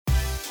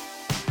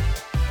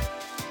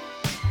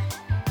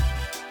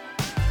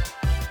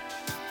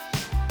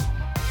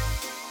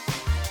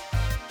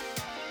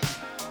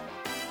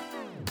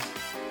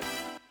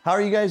How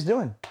are you guys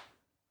doing?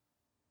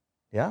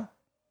 Yeah?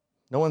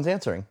 No one's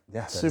answering.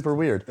 Yeah. Super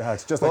weird.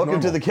 It's just Welcome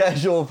like to the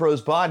Casual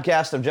Pros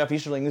Podcast. I'm Jeff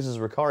Easterling. This is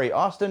Rukari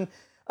Austin.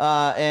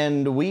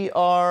 And we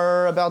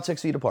are about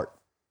 6 feet apart.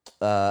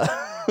 Yeah,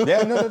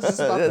 no, that's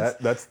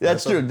about that.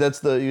 That's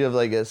true. You have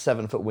like a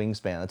 7 foot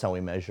wingspan. That's how we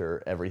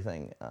measure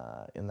everything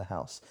in the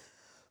house.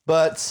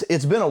 But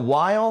it's been a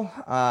while.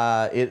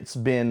 It's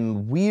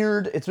been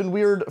weird. It's been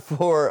weird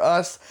for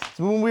us. It's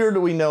been weird,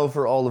 we know,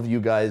 for all of you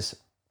guys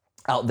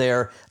out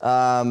there.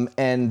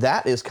 And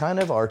that is kind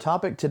of our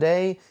topic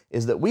today,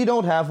 is that we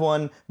don't have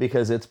one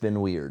because it's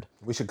been weird.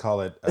 We should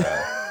call it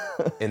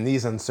In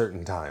These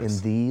Uncertain Times.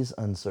 In these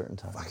uncertain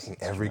times. Fucking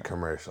every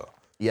commercial.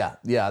 Yeah.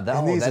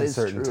 In these that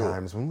uncertain is true.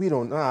 times when we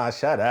don't...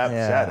 shut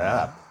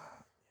up.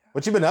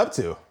 What you been up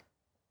to?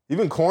 You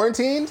been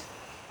quarantined?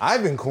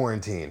 I've been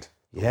quarantined.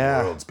 Yeah.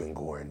 The world's been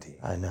quarantined.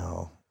 I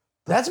know.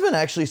 That's been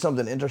actually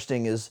something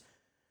interesting. Is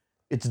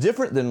it's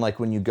different than like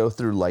when you go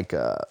through like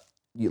a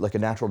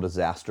natural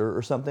disaster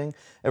or something.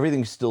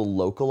 Everything's still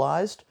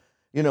localized.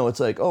 You know,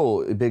 it's like,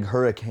 oh, a big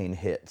hurricane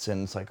hits,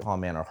 and it's like, oh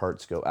man, our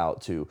hearts go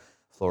out to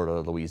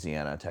Florida,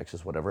 Louisiana,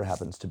 Texas, whatever it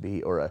happens to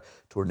be, or a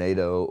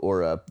tornado,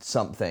 or a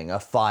something, a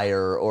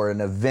fire, or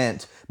an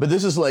event. But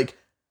this is like,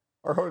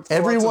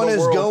 everyone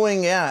is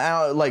going,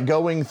 out, like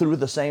going through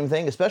the same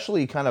thing,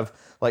 especially kind of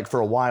like for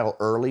a while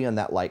early in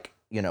that, like,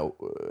 you know,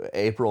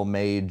 April,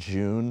 May,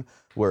 June,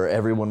 where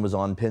everyone was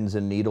on pins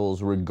and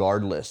needles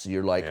regardless.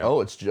 You're like,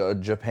 oh, it's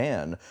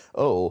Japan.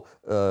 Oh,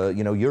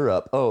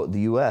 Europe. Oh,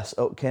 the US.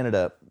 Oh,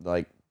 Canada.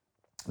 Like,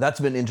 that's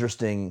been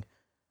interesting,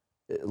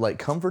 like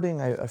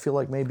comforting, I feel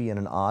like maybe in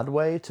an odd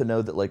way, to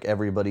know that like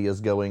everybody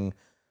is going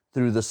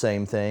through the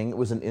same thing. It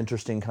was an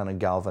interesting kind of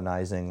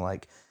galvanizing,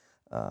 like,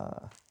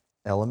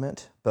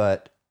 element,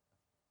 but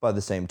by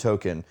the same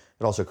token,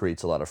 it also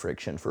creates a lot of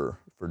friction for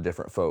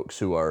different folks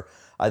who are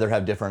either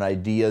have different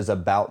ideas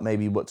about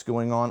maybe what's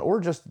going on,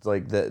 or just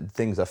like that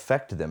things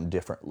affect them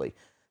differently,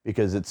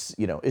 because it's,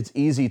 you know, it's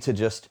easy to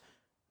just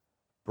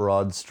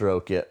broad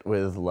stroke it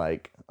with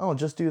like, oh,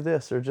 just do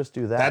this or just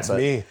do that. That's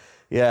me.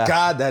 Yeah.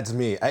 God, that's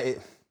me.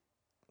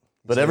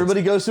 But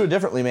everybody goes through it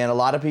differently, man. A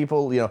lot of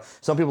people, you know,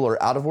 some people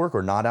are out of work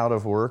or not out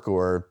of work,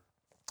 or,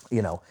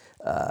 you know,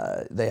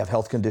 they have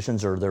health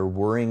conditions, or they're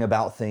worrying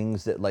about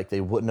things that like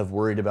they wouldn't have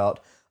worried about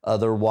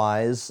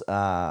otherwise.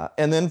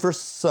 And then for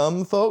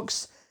some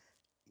folks,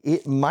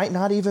 it might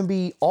not even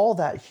be all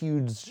that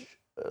huge,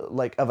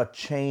 like of a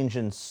change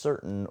in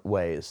certain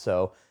ways.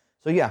 So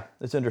yeah,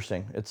 it's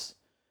interesting. It's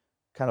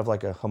kind of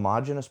like a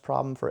homogenous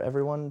problem for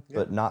everyone,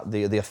 but not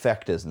the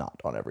effect is not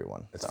on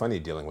everyone. It's funny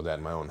dealing with that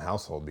in my own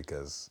household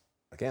because,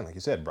 again, like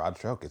you said, broad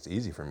stroke, it's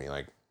easy for me.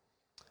 Like,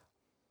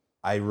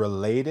 I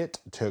relate it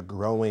to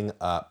growing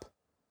up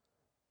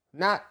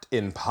not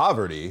in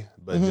poverty,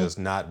 but just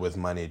not with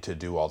money to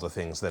do all the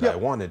things that I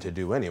wanted to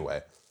do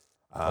anyway.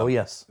 Oh,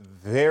 yes.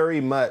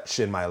 Very much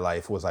in my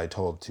life was I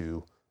told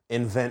to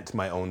invent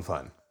my own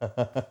fun.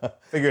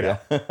 Figure it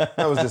out.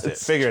 That was just it.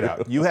 Figure it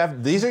out.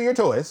 These are your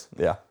toys.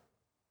 Yeah.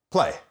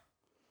 Play.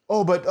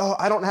 Oh, but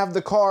I don't have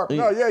the car.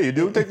 No, yeah, you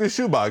do. Take this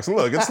shoebox and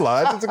look, it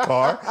slides. It's a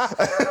car.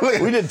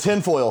 We did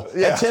tinfoil.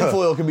 Yeah. That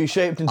tinfoil can be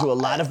shaped into a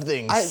lot of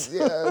things.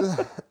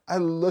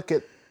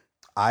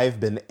 I've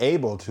been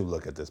able to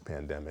look at this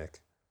pandemic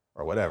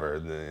or whatever.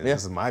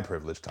 This is my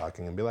privilege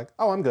talking and be like,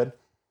 oh, I'm good.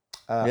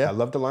 I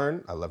love to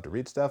learn. I love to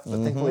read stuff. But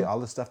thankfully, all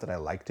the stuff that I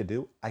like to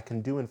do, I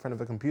can do in front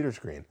of a computer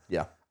screen.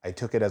 Yeah. I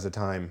took it as a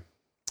time,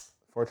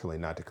 fortunately,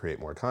 not to create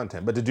more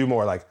content, but to do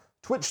more like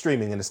Twitch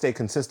streaming and to stay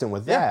consistent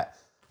with that.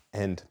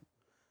 And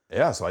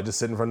so I just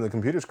sit in front of the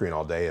computer screen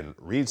all day and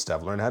read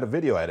stuff, learn how to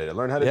video edit it,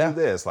 learn how to do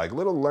this, like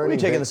little learning.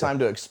 We're taking the time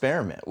to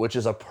experiment, which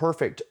is a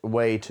perfect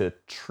way to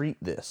treat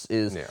this.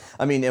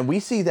 I mean, and we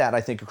see that,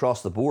 I think,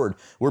 across the board.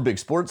 We're big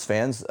sports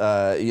fans.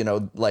 You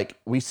know, like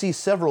we see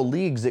several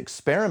leagues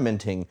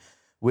experimenting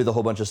with a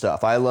whole bunch of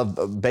stuff. I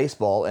love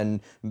baseball,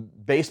 and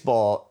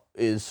baseball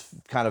is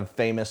kind of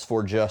famous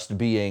for just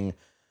being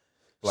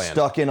bland.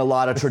 Stuck in a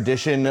lot of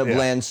tradition,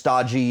 bland,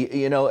 stodgy,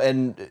 you know,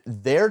 and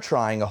they're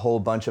trying a whole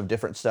bunch of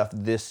different stuff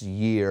this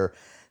year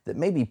that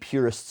maybe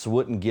purists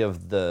wouldn't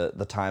give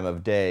the time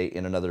of day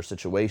in another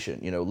situation.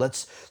 You know,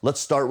 let's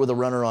start with a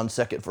runner on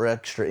second for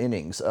extra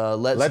innings.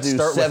 Let's do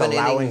start 7 with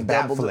allowing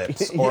bat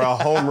flips or a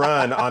home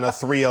run on a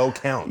 3-0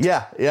 count.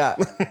 Yeah,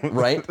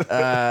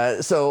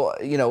 right. So,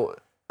 you know,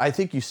 I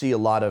think you see a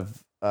lot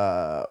of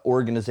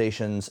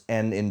organizations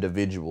and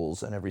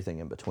individuals and everything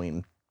in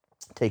between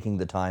taking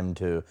the time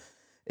to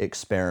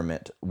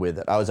experiment with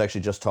it. I was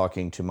actually just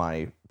talking to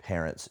my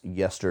parents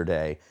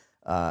yesterday,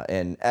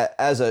 and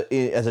as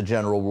a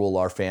general rule,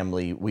 our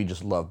family, we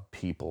just love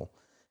people.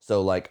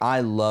 So like, I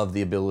love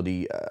the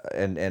ability,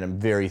 and I'm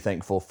very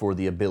thankful for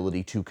the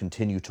ability to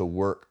continue to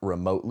work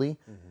remotely.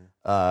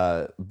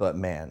 But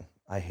man,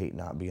 I hate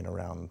not being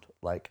around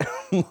like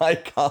my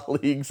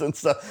colleagues and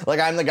stuff. Like,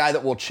 I'm the guy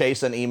that will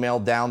chase an email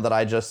down that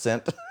I just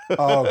sent.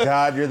 Oh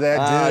God, you're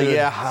that dude.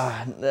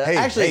 Yeah.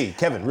 Hey,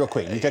 Kevin, real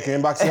quick, you check your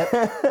inbox yet?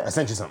 I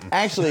sent you something.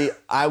 Actually,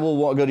 I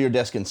will go to your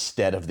desk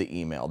instead of the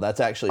email. That's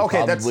actually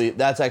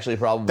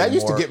probably that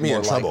used to get me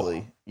in trouble.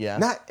 likely. Yeah.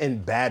 Not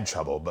in bad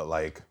trouble, but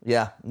like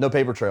Yeah. No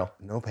paper trail.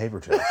 no paper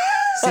trail.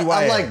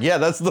 CYA. I'm like, yeah,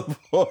 that's the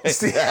point.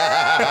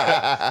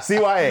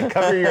 CYA,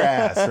 cover your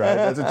ass, right?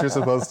 That's what you're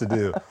supposed to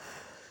do.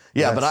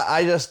 Yeah, but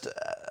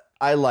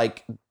I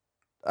like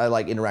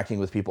interacting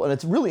with people, and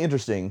it's really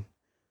interesting.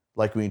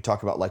 Like when you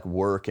talk about like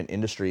work and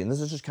industry, and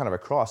this is just kind of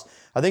across.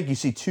 I think you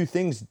see two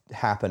things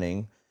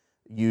happening.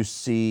 You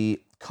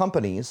see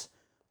companies,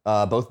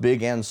 both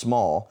big and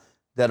small,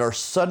 that are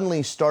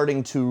suddenly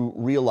starting to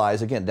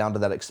realize, again, down to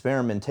that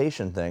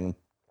experimentation thing.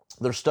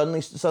 They're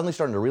suddenly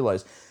starting to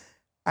realize,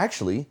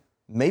 actually,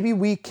 maybe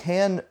we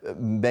can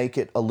make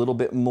it a little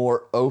bit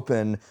more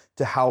open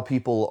to how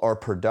people are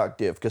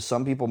productive, because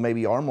some people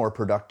maybe are more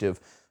productive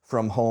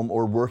from home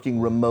or working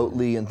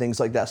remotely and things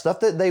like that. Stuff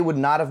that they would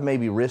not have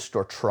maybe risked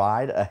or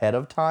tried ahead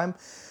of time.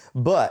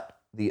 But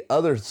the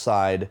other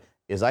side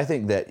is I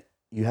think that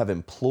you have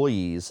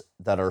employees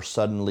that are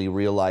suddenly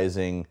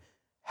realizing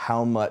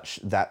how much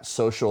that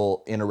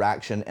social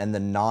interaction and the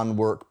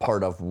non-work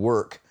part of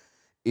work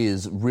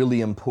is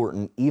really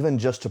important, even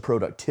just to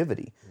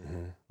productivity.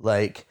 Mm-hmm.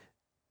 Like,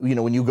 you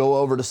know, when you go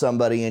over to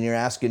somebody and you're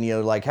asking, you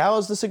know, like, how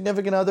is the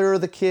significant other or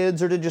the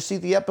kids, or did you see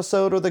the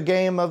episode or the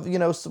game of, you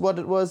know, what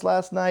it was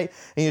last night?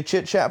 And you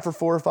chit chat for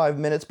 4 or 5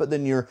 minutes, but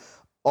then you're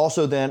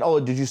also then, oh,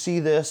 did you see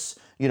this?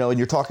 You know, and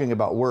you're talking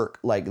about work.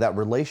 Like, that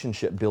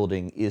relationship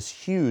building is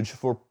huge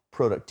for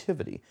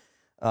productivity.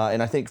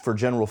 And I think for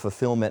general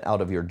fulfillment out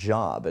of your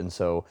job. And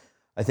so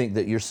I think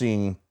that you're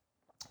seeing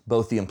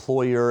both the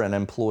employer and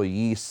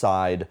employee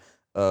side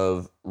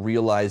of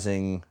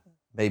realizing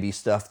maybe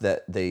stuff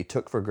that they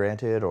took for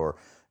granted or,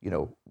 you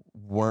know,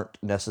 weren't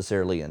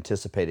necessarily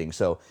anticipating.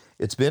 So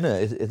it's been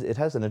it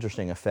has an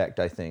interesting effect,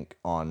 I think,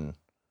 on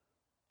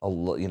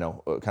you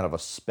know, kind of a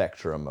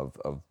spectrum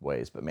of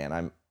ways. But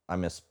man, I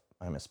miss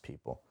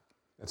people.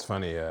 It's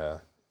funny.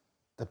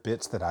 The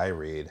bits that I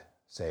read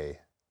say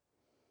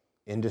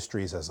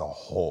industries as a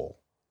whole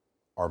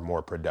are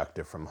more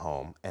productive from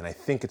home, and I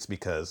think it's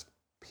because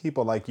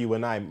people like you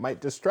and I might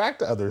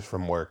distract others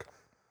from work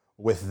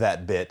with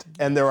that bit.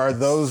 And there are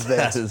those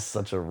that is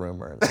such a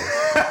rumor.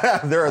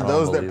 There are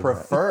those that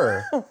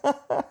prefer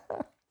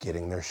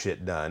getting their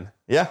shit done.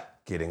 Yeah.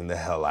 Getting the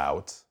hell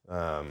out.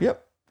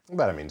 Yep.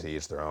 But I mean, to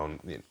each their own.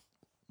 You know,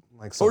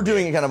 like or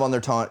doing it kind of on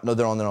their time. No,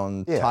 they're on their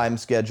own time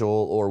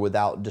schedule, or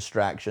without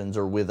distractions,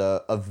 or with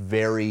a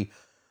very.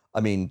 I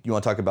mean, you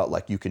want to talk about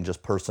like you can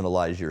just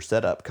personalize your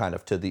setup kind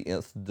of to the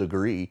nth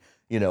degree.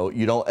 You know,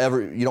 you don't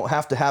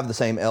have to have the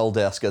same L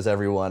desk as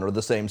everyone, or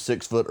the same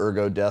 6-foot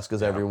ergo desk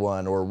as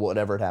everyone, or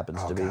whatever it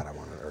happens to be. Oh God, I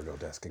want an ergo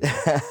desk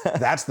again.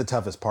 That's the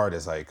toughest part.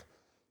 Is like,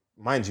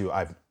 mind you,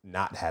 I've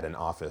not had an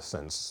office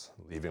since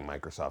leaving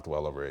Microsoft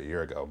well over a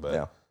year ago,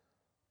 but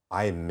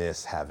I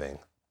miss having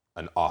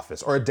an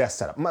office or a desk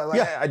setup.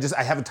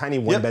 I have a tiny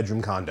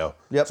 1-bedroom condo,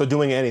 so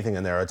doing anything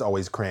in there, it's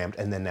always crammed.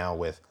 And then now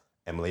with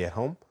Emily at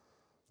home,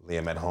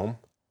 Liam at home,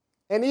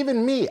 and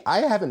even me,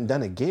 I haven't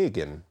done a gig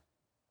in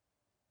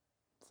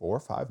 4 or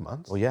 5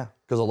 months. Well, yeah,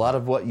 because a lot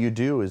of what you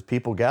do is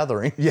people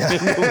gathering. Yeah.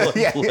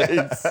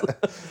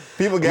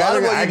 People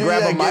gathering. I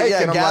grab a mic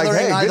and I'm like,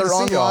 hey, either good to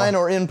see online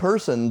y'all. or in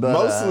person. But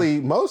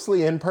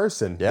mostly in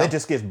person. Yeah. It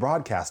just gets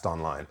broadcast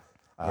online.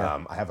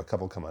 I have a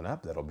couple coming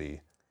up that'll be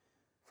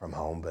from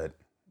home, but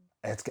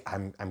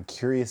I'm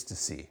curious to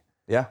see.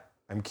 Yeah.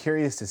 I'm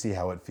curious to see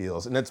how it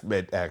feels, and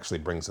it actually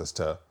brings us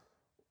to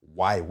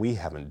why we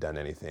haven't done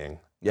anything.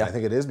 Yeah. I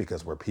think it is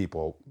because we're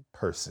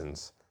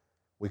persons.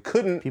 We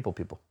couldn't... People.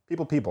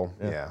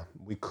 Yeah.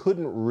 We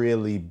couldn't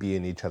really be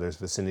in each other's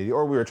vicinity,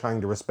 or we were trying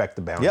to respect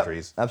the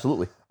boundaries. Yep,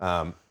 absolutely.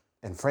 And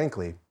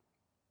frankly,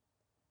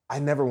 I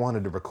never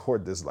wanted to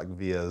record this like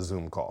via a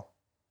Zoom call.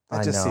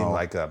 That just seemed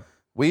like a...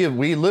 We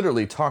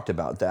literally talked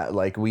about that.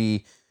 Like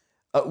we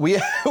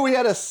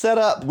had a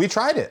setup. We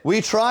tried it. We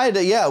tried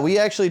it. Yeah, we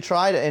actually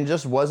tried it and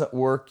just wasn't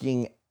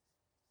working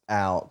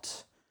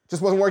out.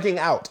 Just wasn't working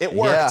out. It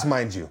worked,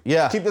 mind you.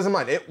 Yeah. Keep this in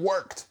mind. It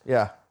worked.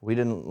 Yeah. We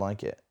didn't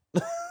like it.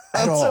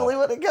 That's really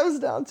what it comes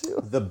down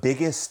to. The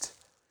biggest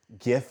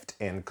gift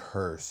and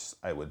curse,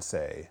 I would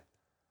say,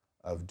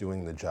 of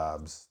doing the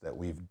jobs that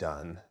we've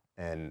done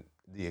and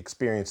the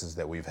experiences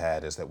that we've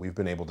had is that we've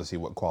been able to see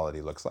what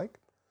quality looks like.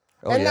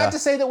 Not to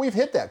say that we've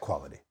hit that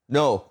quality.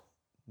 No,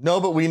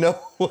 but we know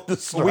what to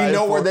strive We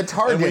know for, where the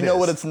target is. And we know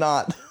what it's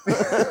not.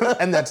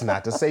 And that's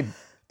not to say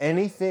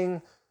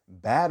anything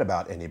bad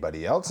about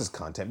anybody else's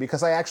content,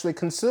 because I actually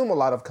consume a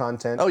lot of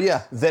content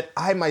that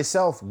I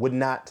myself would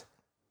not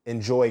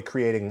enjoy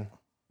creating,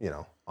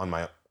 on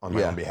my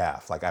own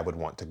behalf. Like I would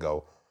want to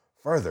go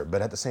further.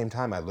 But at the same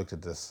time, I looked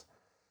at this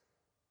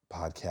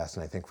podcast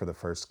and I think for the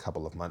first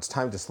couple of months,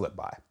 time just slipped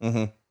by.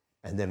 Mm-hmm.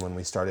 And then when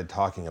we started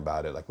talking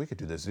about it, like we could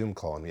do this Zoom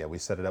call, and we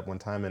set it up one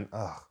time, and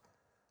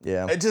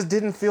it just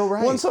didn't feel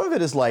right. Well, and some of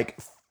it is like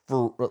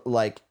for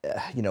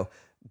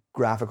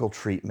graphical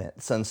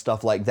treatments and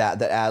stuff like that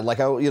that add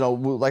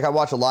I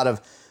watch a lot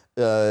of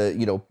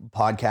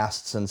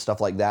podcasts and stuff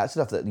like that,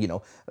 stuff that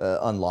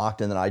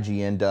Unlocked and then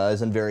IGN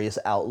does and various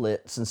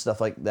outlets and stuff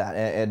like that,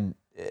 and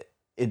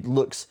it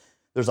looks,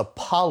 there's a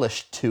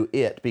polish to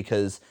it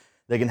because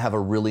they can have a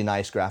really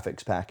nice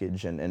graphics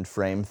package and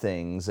frame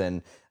things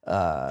and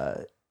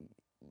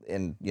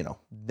you know,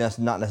 that's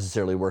not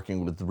necessarily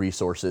working with the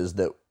resources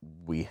that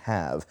we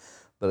have,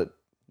 but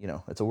you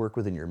know, it's a work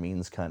within your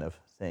means kind of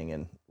thing,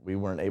 and we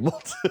weren't able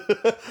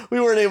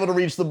to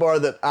reach the bar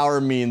that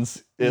our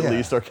means at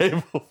least are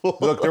capable.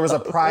 Look, there was a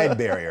pride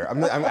barrier.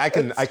 I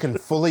can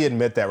fully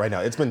admit that right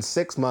now. It's been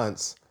 6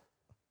 months.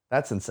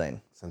 That's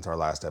insane. Since our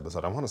last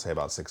episode. I want to say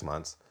about 6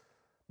 months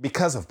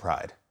because of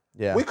pride.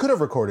 Yeah. We could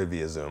have recorded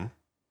via Zoom.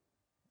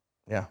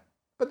 Yeah.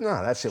 But no,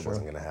 that shit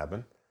wasn't going to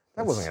happen.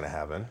 That wasn't going to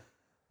happen.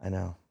 I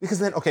know. Because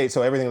then, okay,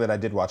 so everything that I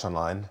did watch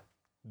online,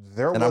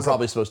 I'm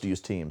probably supposed to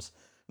use Teams.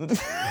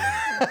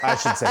 I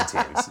should say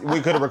Teams. We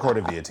could have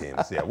recorded via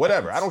Teams. Yeah,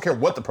 whatever. I don't care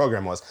what the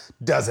program was.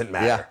 Doesn't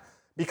matter. Yeah.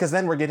 Because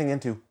then we're getting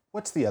into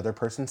what's the other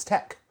person's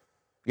tech.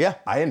 Yeah.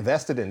 I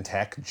invested in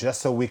tech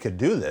just so we could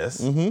do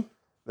this. Mm-hmm.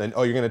 Then,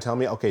 you're going to tell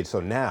me, okay, so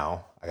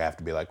now I have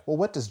to be like, well,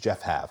 what does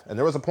Jeff have? And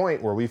there was a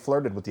point where we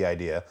flirted with the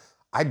idea.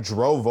 I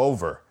drove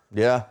over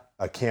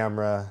a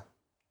camera,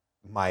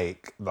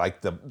 mic,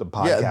 like the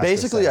podcast. Yeah,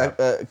 basically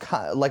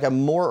like a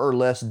more or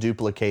less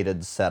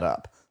duplicated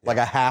setup. Like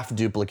a half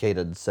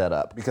duplicated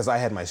setup. Because I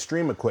had my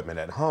stream equipment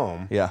at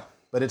home. Yeah.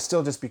 But it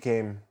still just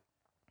became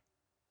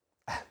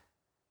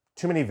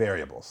too many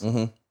variables. Mm-hmm.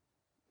 And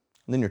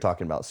then you're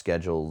talking about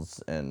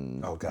schedules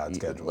and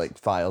schedules. Like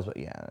files, but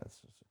yeah. It's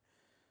just...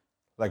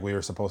 Like we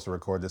were supposed to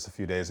record this a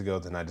few days ago,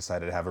 then I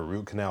decided to have a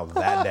root canal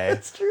that day.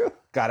 That's true.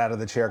 Got out of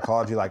the chair,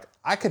 called you like,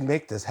 I could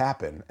make this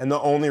happen. And the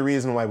only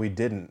reason why we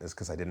didn't is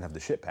because I didn't have the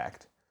shit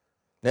packed.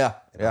 Yeah.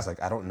 And I was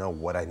like, I don't know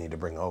what I need to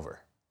bring over.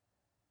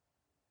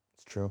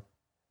 It's true.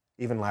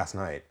 Even last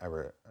night, I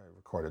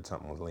recorded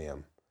something with Liam.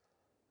 And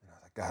I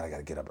was like, God, I got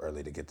to get up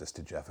early to get this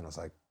to Jeff. And I was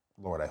like,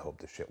 Lord, I hope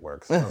this shit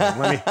works.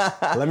 Like,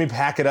 let me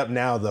pack it up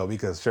now, though,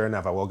 because sure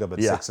enough, I woke up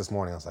at 6 this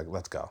morning. I was like,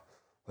 let's go.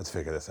 Let's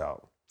figure this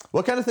out.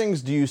 What kind of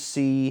things do you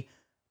see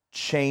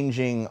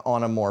changing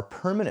on a more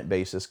permanent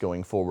basis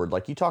going forward?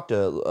 Like you talked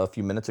a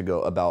few minutes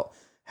ago about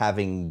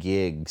having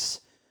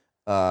gigs.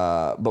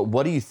 But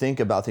what do you think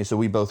about things? So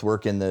we both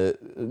work in the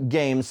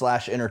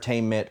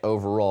game/entertainment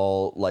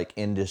overall like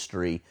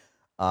industry.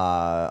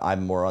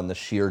 I'm more on the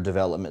sheer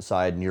development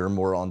side, and you're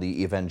more on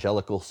the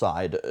evangelical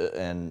side.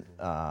 And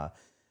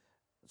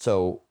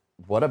so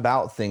what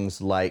about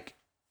things like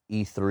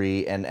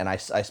E3? And I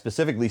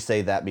specifically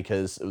say that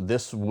because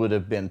this would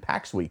have been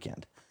PAX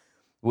weekend,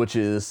 which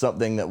is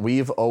something that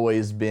we've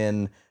always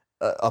been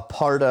a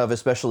part of,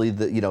 especially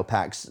the,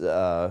 PAX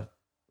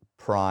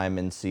Prime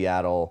in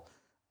Seattle.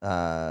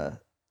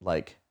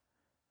 Like,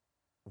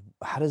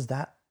 how does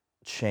that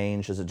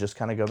change? Does it just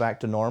kind of go back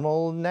to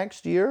normal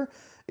next year?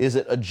 Is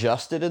it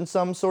adjusted in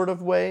some sort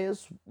of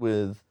ways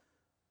with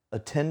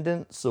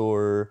attendance?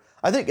 Or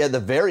I think at the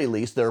very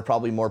least there are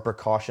probably more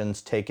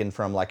precautions taken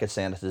from like a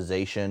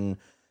sanitization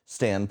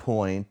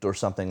standpoint or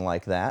something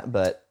like that.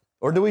 But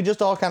or do we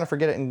just all kind of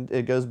forget it and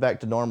it goes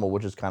back to normal,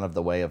 which is kind of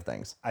the way of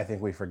things? I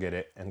think we forget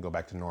it and go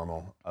back to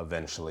normal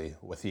eventually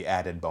with the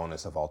added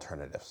bonus of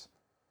alternatives.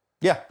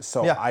 Yeah.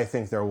 So I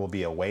think there will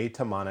be a way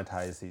to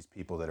monetize these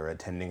people that are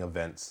attending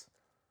events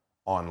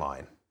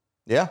online.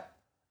 Yeah.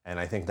 And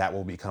I think that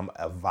will become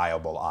a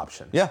viable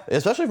option. Yeah,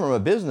 especially from a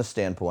business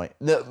standpoint.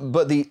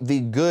 But the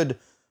good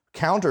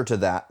counter to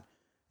that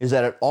is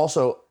that it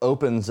also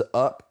opens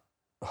up,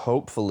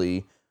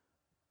 hopefully,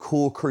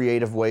 cool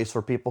creative ways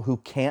for people who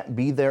can't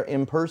be there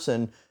in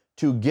person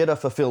to get a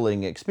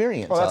fulfilling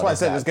experience. Well, that's why I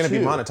said it's going to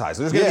be monetized.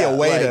 There's going to be a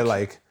way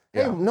to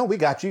hey, no, we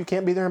got you. You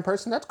can't be there in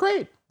person. That's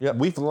great. Yep.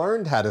 We've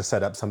learned how to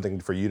set up something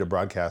for you to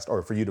broadcast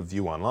or for you to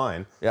view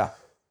online. Yeah.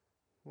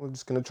 We're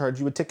just going to charge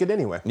you a ticket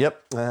anyway. Yep.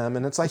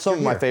 And it's like some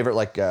of my favorite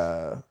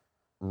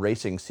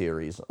racing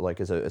series, like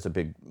as a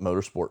big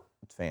motorsport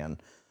fan.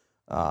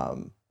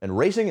 And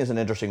racing is an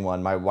interesting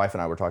one. My wife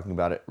and I were talking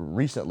about it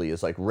recently.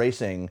 Is like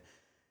racing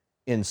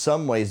in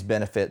some ways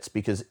benefits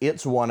because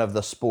it's one of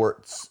the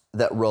sports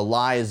that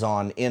relies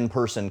on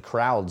in-person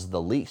crowds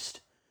the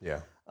least. Yeah.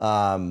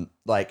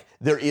 Like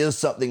there is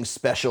something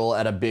special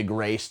at a big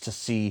race to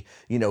see,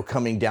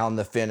 coming down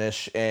the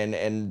finish and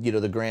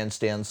the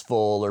grandstands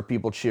full or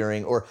people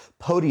cheering or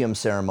podium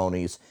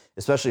ceremonies,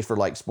 especially for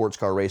like sports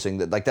car racing.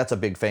 That's a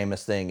big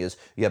famous thing is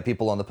you have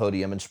people on the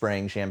podium and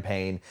spraying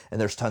champagne and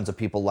there's tons of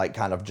people like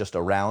kind of just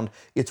around.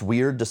 It's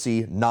weird to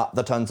see not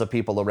the tons of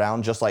people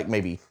around, just like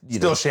maybe,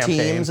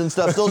 teams and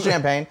stuff, still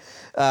champagne.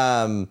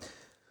 But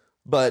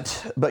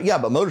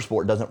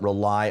motorsport doesn't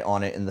rely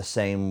on it in the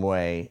same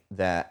way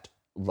that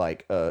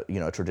like a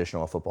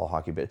traditional football,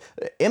 hockey bit.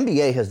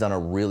 NBA has done a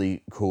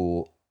really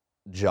cool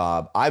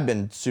job. I've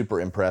been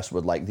super impressed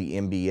with like the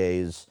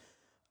NBA's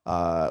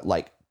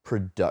like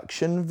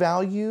production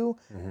value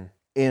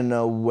in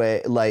a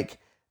way like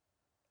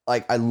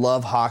I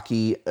love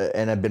hockey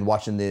and I've been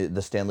watching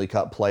the Stanley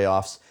Cup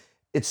playoffs.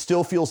 It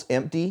still feels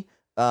empty.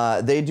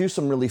 They do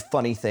some really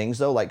funny things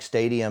though, like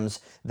stadiums.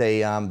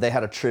 They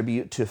had a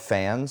tribute to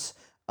fans.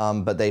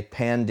 But they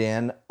panned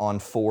in on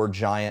 4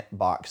 giant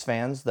box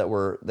fans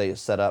that they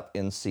set up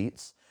in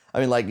seats. I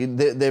mean, like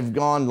they've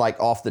gone like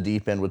off the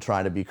deep end with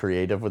trying to be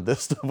creative with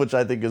this stuff, which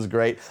I think is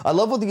great. I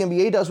love what the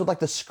NBA does with like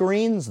the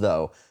screens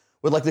though,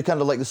 with like the kind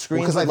of like the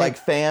screens with like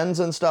fans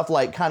and stuff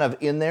like kind of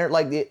in there.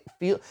 Like the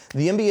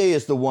NBA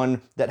is the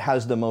one that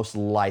has the most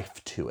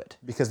life to it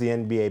because the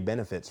NBA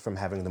benefits from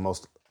having the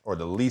most or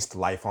the least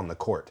life on the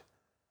court.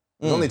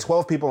 There's only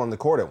 12 people on the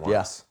court at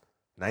once.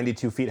 Yeah.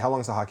 92 feet. How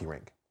long is the hockey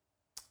rink?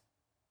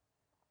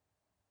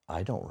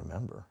 I don't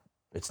remember.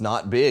 It's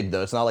not big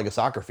though. It's not like a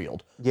soccer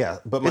field. Yeah,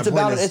 but it's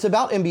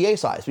about NBA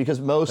size because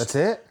most. That's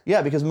it.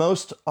 Yeah, because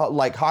most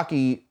like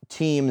hockey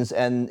teams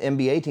and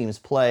NBA teams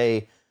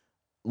play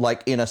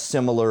like in a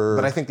similar.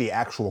 But I think the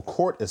actual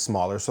court is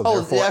smaller, so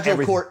therefore the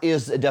actual court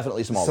is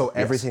definitely smaller. So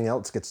everything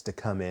else gets to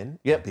come in.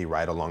 Yep. Be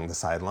right along the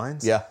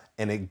sidelines. Yeah,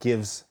 and it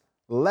gives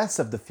less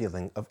of the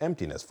feeling of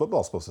emptiness.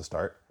 Football's supposed to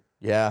start.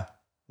 Yeah,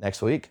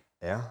 next week.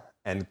 Yeah,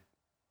 and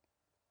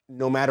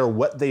no matter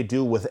what they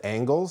do with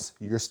angles,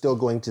 you're still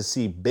going to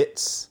see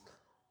bits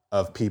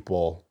of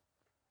people.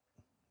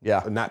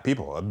 Yeah. Not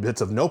people,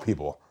 bits of no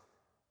people,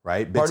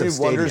 right? Bits Part of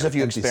me wonders if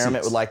you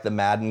experiment with like the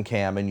Madden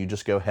cam and you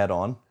just go head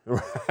on.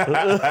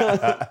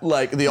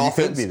 Like the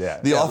offense,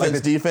 offense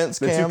defense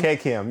cam. The 2K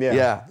cam, yeah.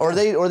 Yeah. Or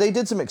they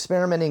did some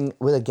experimenting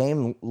with a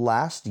game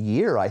last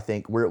year, I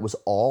think, where it was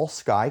all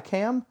sky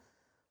cam.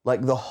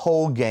 Like the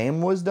whole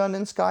game was done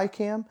in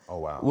Skycam. Oh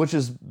wow! Which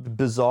is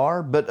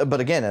bizarre, but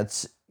again,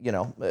 it's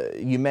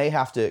you may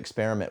have to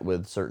experiment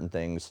with certain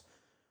things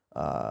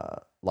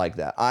like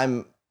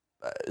that.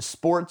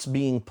 Sports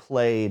being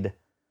played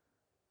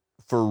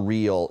for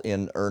real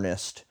in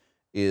earnest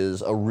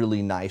is a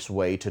really nice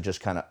way to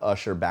just kind of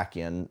usher back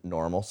in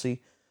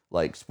normalcy.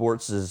 Like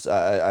sports is.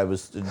 I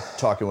was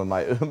talking with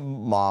my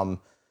mom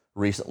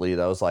recently.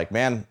 That I was like,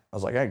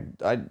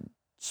 I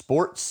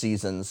sports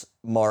seasons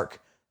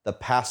mark the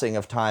passing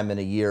of time in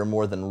a year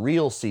more than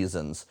real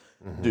seasons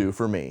do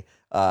for me.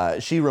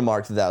 She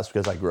remarked that was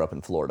because I grew up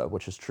in Florida,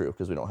 which is true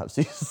because we don't have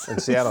seasons. And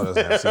Seattle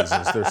doesn't have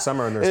seasons. There's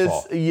summer and there's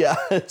fall. Yeah,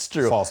 it's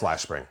true.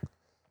 Fall/spring.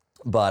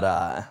 But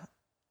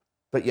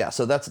yeah,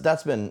 so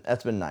that's been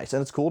nice,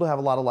 and it's cool to have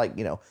a lot of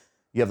you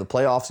have the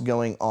playoffs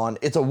going on.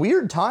 It's a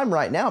weird time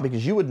right now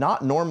because you would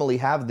not normally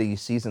have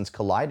these seasons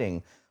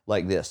colliding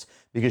like this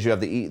because you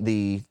have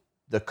the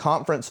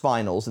conference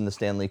finals in the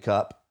Stanley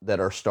Cup that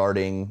are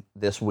starting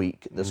this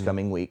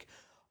coming week,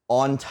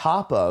 on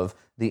top of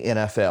the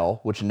NFL,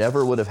 which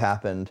never would have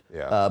happened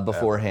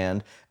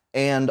beforehand,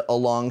 and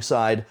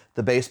alongside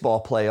the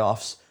baseball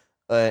playoffs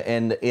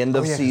and end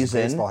of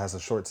season. Baseball has a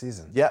short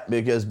season. Yeah,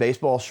 because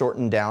baseball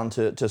shortened down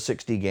to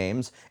 60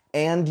 games,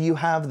 and you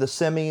have the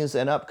semis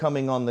and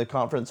upcoming on the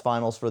conference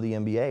finals for the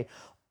NBA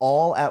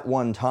all at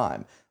one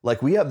time.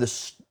 Like we have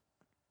this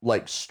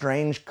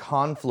strange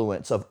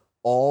confluence of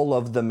all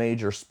of the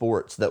major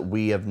sports that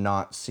we have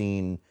not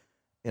seen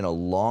in a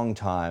long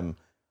time,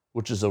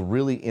 which is a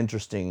really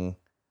interesting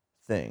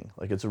thing.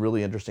 Like it's a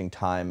really interesting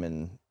time,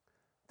 and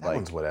that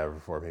one's whatever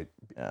for me.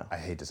 Yeah. I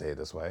hate to say it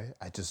this way.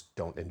 I just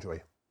don't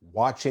enjoy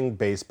watching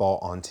baseball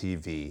on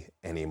TV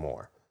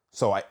anymore.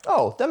 So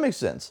that makes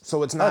sense.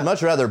 So it's not. I'd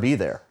much rather be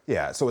there.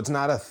 Yeah. So it's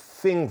not a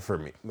thing for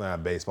me.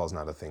 Baseball's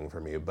not a thing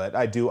for me, but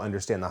I do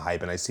understand the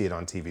hype, and I see it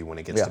on TV when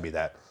it gets to be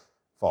that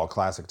fall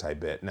classic type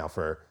bit. Now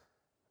for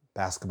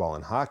basketball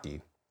and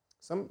hockey,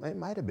 it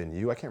might have been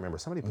you. I can't remember.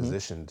 Somebody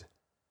positioned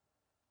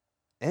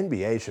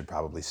NBA should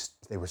probably.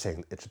 They were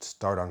saying it should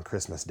start on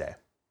Christmas Day.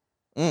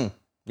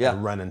 Yeah.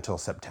 And run until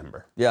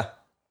September. Yeah.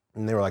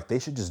 And they were like, they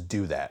should just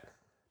do that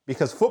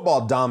because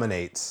football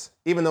dominates,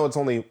 even though it's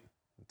only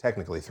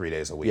technically 3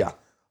 days a week. Yeah.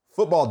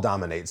 Football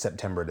dominates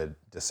September to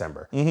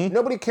December.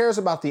 Nobody cares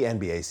about the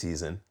NBA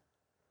season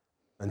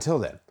until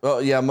then.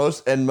 Well, yeah,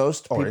 most people.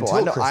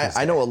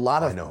 I know a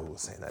lot of I know who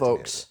was saying that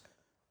folks.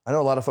 I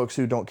know a lot of folks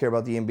who don't care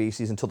about the NBA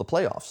season until the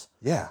playoffs.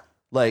 Yeah.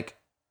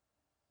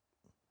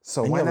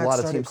 So and why you have not a lot of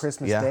start teams, at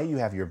Christmas Day? You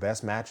have your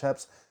best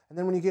matchups, and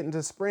then when you get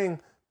into spring,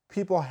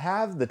 people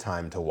have the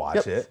time to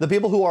watch it. The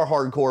people who are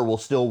hardcore will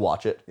still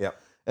watch it. Yep.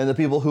 And the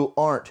people who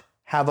aren't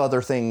have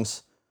other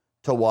things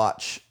to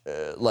watch.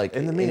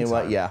 In the meantime,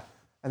 anyway, yeah.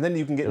 And then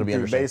you can get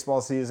into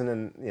baseball season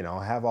and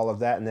have all of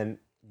that, and then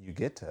you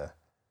get to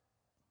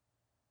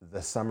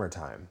the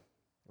summertime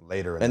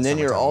later. And then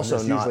you're also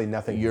there's usually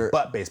nothing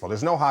but baseball.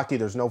 There's no hockey.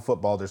 There's no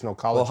football. There's no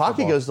college. Well,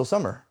 hockey goes till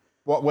summer.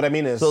 Well, what I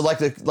mean is, so like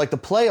the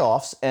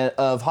playoffs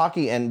of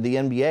hockey and the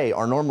NBA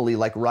are normally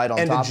right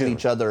on top of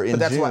each other in June.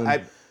 But that's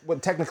why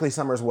technically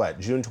summer's what,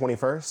 June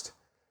 21st?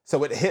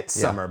 So it hits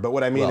summer. But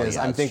what I mean is,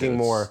 I'm thinking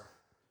more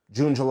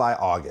June, July,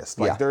 August.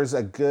 There's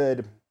a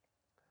good.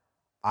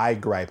 I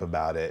gripe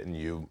about it, and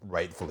you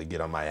rightfully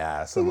get on my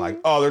ass. I'm like,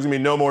 oh, there's gonna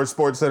be no more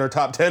Sports Center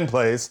top 10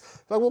 plays.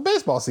 Like, well,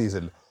 baseball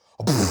season.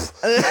 Don't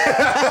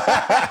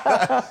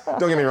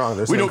get me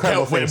wrong. We don't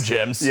count web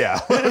gems. Yeah,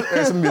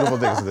 there's some beautiful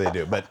things that they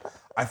do, but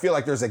I feel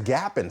like there's a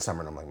gap in summer,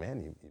 and I'm like,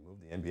 man, you move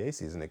the NBA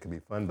season, it could be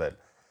fun, but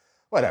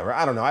whatever.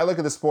 I don't know. I look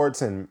at the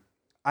sports, and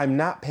I'm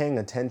not paying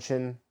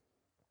attention,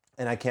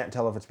 and I can't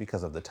tell if it's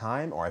because of the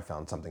time, or I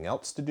found something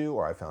else to do,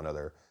 or I found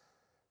other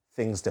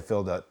things to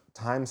fill the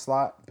time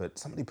slot. But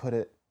somebody put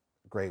it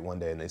great one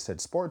day, and they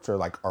said sports are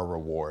like a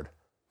reward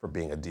for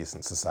being a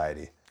decent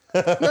society.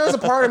 There's a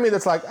part of me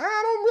that's like, I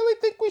don't really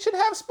think we should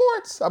have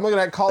sports. I'm looking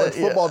at college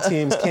football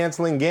teams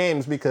canceling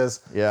games because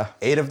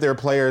 8 of their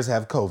players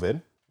have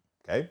COVID.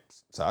 Okay,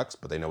 sucks,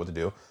 but they know what to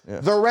do. Yeah.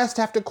 The rest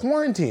have to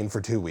quarantine for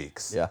 2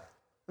 weeks. Yeah.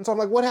 And so I'm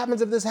like, what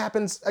happens if this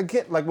happens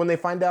again? Like when they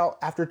find out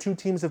after 2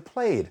 teams have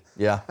played.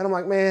 Yeah. And I'm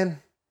like,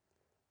 man,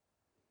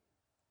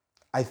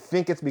 I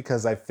think it's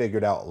because I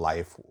figured out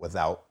life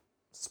without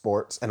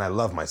sports. And I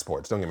love my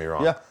sports, don't get me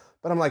wrong. Yeah.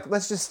 But I'm like, we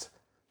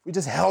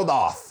just held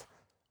off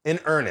in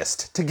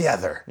earnest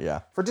together.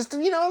 Yeah. For just,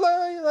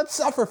 let's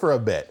suffer for a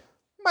bit.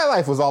 My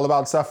life was all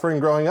about suffering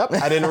growing up.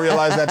 I didn't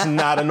realize that's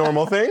not a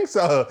normal thing.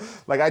 So,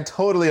 I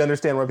totally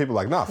understand why people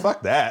are like, no,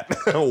 fuck that.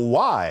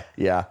 Why?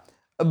 Yeah.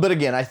 But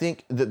again, I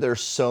think that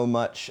there's so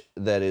much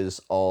that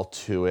is all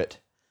to it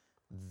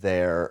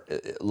there.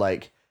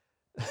 Like,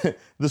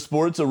 the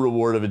sport's a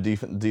reward of a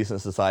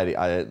decent society.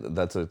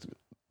 That's a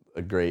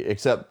great,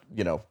 except,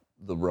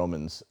 the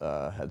Romans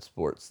had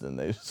sports, then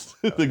they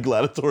the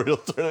gladiatorial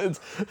tournaments.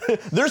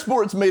 Their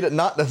sports made it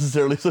not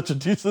necessarily such a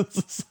decent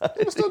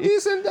society. It was still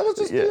decent. That was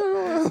just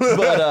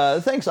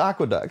But thanks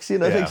aqueducts,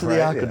 thanks to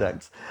the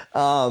aqueducts.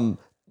 Yeah.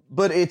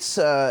 But it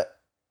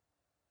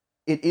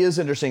is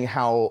interesting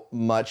how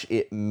much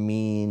it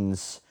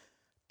means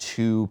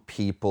to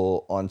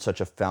people on such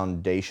a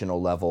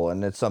foundational level,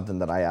 and it's something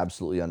that I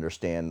absolutely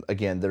understand.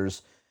 Again,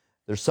 there's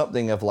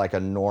something of like a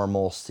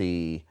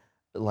normalcy.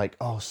 Like,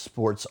 oh,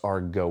 sports are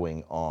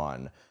going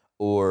on,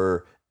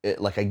 or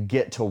like I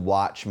get to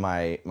watch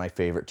my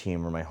favorite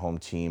team or my home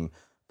team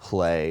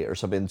play or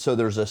something. So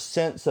there's a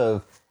sense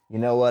of,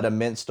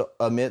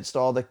 amidst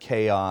all the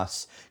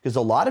chaos, because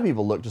a lot of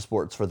people look to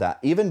sports for that.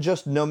 Even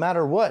just no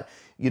matter what,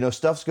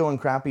 stuff's going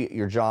crappy at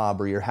your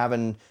job, or you're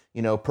having,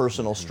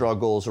 personal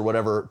struggles or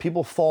whatever,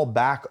 people fall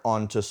back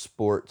onto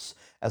sports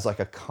as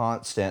like a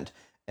constant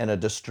and a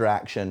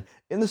distraction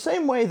in the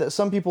same way that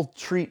some people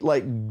treat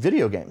like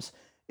video games.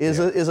 Is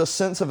a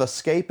sense of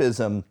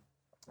escapism.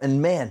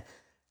 And man,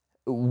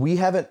 we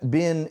haven't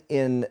been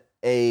in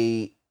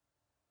a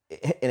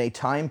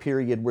time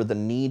period where the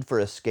need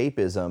for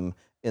escapism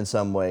in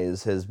some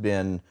ways has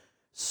been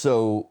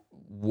so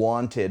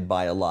wanted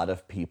by a lot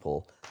of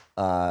people.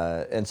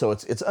 And so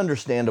it's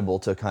understandable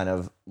to kind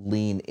of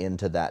lean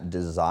into that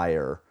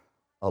desire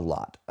a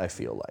lot, I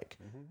feel like.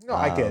 No,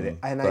 I get it.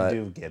 And I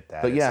do get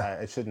that. But yeah.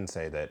 I shouldn't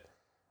say that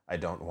I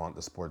don't want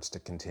the sports to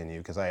continue,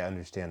 because I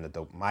understand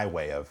that my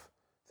way of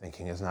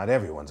thinking is not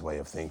everyone's way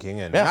of thinking,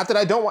 and not that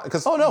I don't want,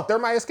 because they're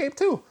my escape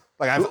too.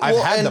 Like I've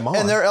had them on,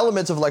 and there are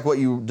elements of like what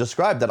you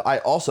described that I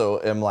also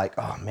am like,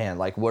 oh man,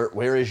 like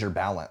where is your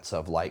balance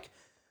of like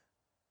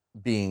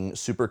being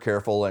super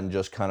careful and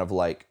just kind of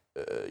like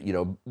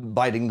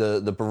biting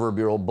the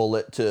proverbial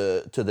bullet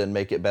to then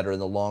make it better in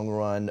the long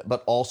run,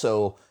 but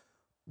also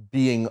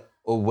being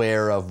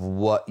aware of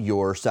what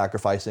you're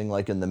sacrificing,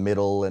 like in the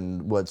middle,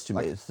 and what's too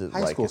much.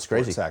 High school it's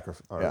crazy.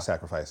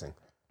 Sacrificing.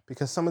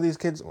 Because some of these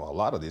kids, a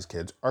lot of these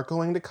kids are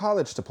going to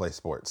college to play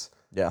sports.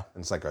 Yeah.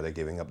 And it's like, are they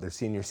giving up their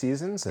senior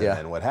seasons?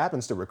 And what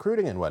happens to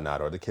recruiting and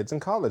whatnot? Or the kids in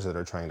college that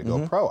are trying to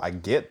go pro? I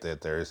get that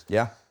there's...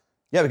 Yeah,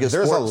 because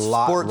there's sports, a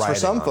lot sports for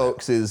some on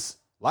folks is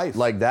life.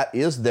 Like that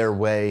is their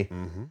way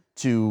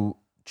to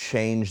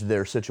change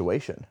their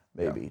situation,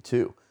 maybe,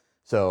 too.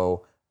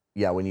 So,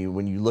 yeah, when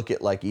you look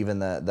at like even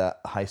that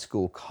high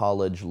school,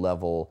 college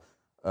level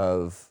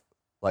of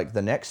like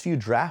the next few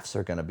drafts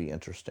are going to be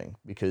interesting,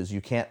 because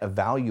you can't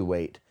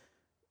evaluate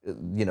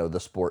the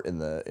sport in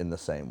the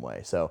same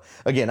way. So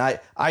again,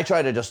 I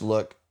try to just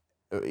look,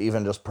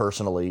 even just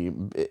personally,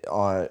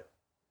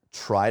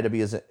 try to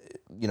be as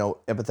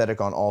empathetic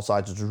on all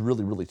sides, which is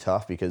really, really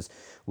tough, because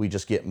we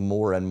just get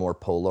more and more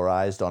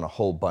polarized on a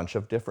whole bunch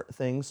of different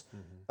things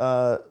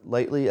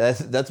lately.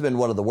 That's been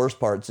one of the worst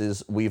parts,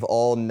 is we've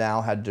all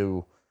now had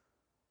to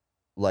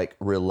like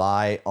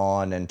rely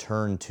on and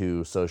turn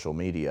to social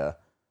media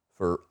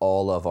for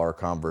all of our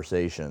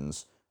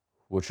conversations,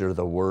 which are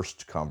the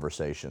worst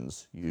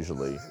conversations,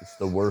 usually. It's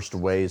the worst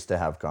ways to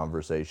have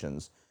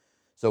conversations.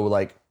 So,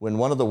 like, when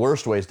one of the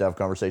worst ways to have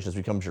conversations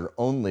becomes your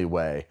only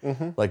way,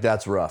 like,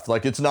 that's rough.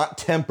 Like, it's not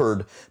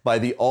tempered by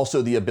the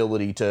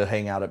ability to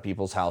hang out at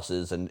people's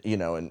houses and,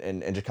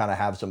 and just kind of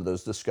have some of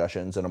those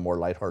discussions in a more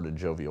lighthearted,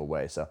 jovial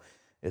way. So,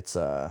 it's,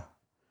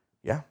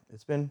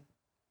 it's been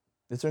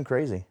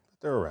crazy.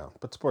 They're around,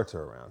 but sports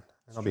are around.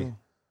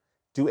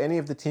 Do any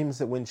of the teams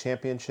that win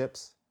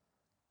championships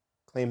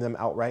claim them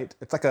outright?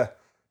 It's like a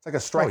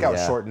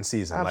strikeout shortened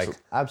season.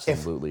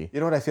 Absolutely. You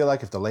know what I feel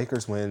like? If the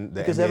Lakers win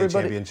the NBA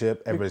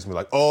championship, everybody's gonna be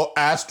like, "Oh,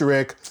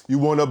 asterisk, you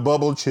won a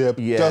bubble chip.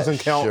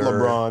 Doesn't count,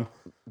 LeBron."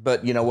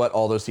 But you know what?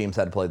 All those teams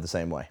had to play the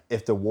same way.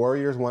 If the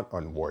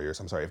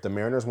if the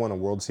Mariners won a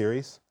World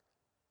Series,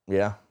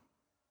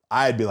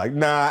 I'd be like,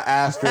 nah,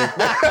 asterisk.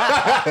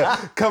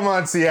 Come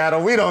on,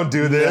 Seattle, we don't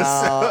do this.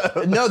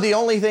 No, the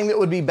only thing that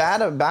would be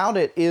bad about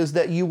it is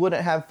that you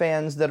wouldn't have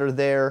fans that are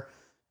there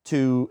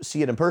to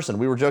see it in person.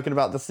 We were joking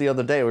about this the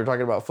other day. We were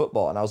talking about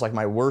football, and I was like,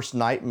 my worst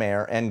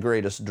nightmare and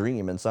greatest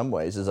dream in some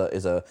ways is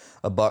a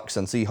Bucks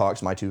and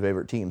Seahawks, my two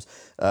favorite teams,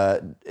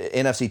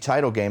 NFC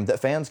title game that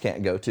fans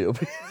can't go to.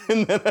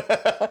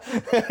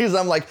 Because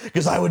I'm like,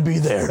 because I would be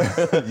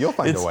there. You'll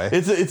find a way.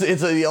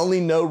 It's the only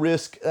no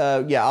risk.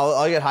 I'll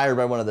get hired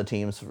by one of the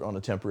teams on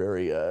a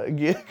temporary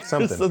gig.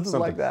 Something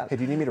like that. Hey,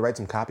 do you need me to write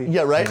some copy?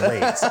 Yeah, right.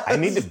 Wait, I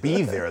need to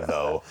be there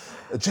though.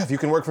 Jeff, you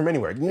can work from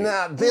anywhere.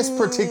 Not this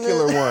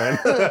particular one.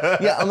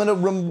 Yeah, I'm gonna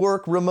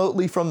work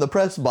remotely from the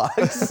press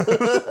box.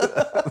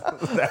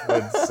 That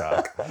would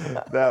suck.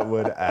 That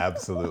would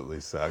absolutely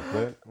suck.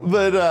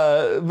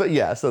 But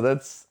yeah, so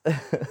that's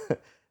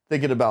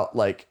thinking about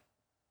like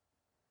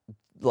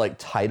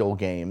title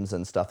games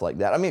and stuff like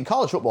that. I mean,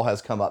 college football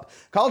has come up.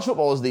 College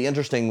football is the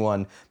interesting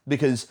one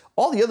because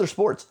all the other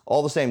sports,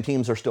 all the same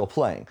teams are still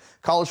playing.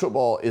 College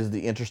football is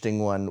the interesting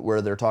one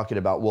where they're talking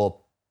about,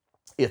 well,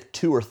 if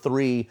 2 or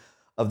 3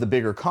 of the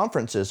bigger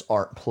conferences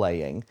aren't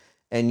playing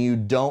and you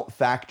don't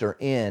factor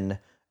in,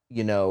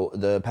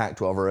 the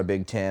Pac-12 or a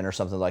Big Ten or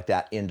something like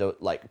that into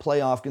like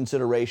playoff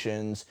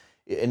considerations,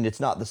 and it's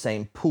not the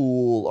same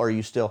pool, or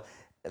you still,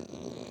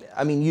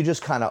 I mean, you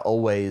just kind of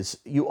always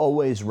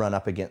run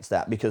up against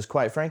that because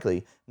quite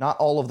frankly, not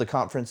all of the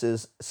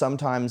conferences,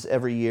 sometimes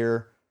every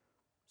year,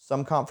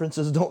 some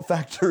conferences don't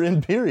factor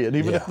in, period,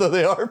 even if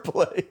they are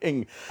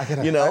playing, I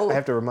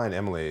have to remind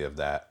Emily of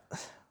that.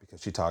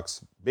 She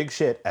talks big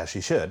shit, as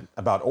she should,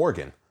 about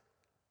Oregon,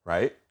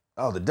 right?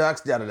 Oh, the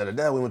Ducks,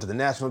 da-da-da-da-da. We went to the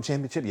national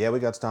championship. Yeah, we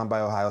got stomped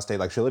by Ohio State.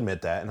 Like, she'll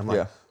admit that. And I'm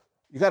like,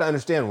 you got to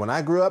understand, when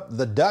I grew up,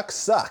 the Ducks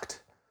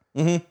sucked.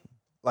 Mm-hmm.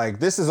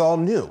 Like, this is all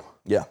new.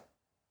 Yeah.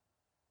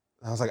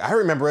 I was like, I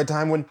remember a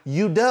time when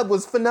UW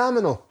was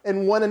phenomenal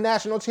and won a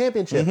national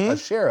championship. A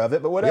share of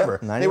it, but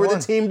whatever. Yeah, they were the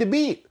team to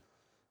beat.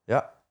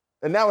 Yeah.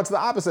 And now it's the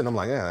opposite. And I'm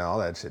like, yeah, all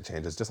that shit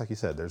changes. Just like you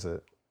said,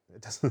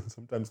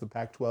 sometimes the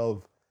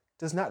Pac-12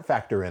 does not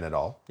factor in at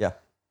all. Yeah.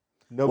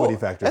 Nobody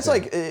factors in. That's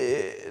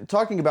like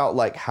talking about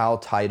like how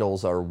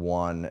titles are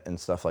won and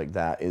stuff like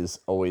that is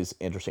always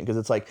interesting because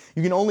it's like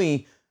you can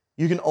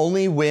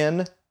only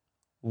win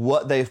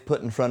what they've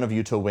put in front of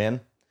you to win.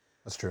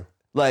 That's true.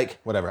 Like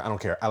whatever, I don't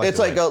care. It's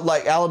like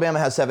Alabama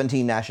has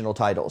 17 national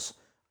titles.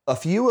 A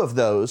few of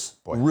those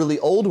really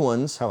old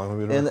ones. How long have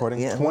we been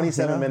recording?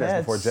 27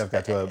 minutes before Jeff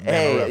got to a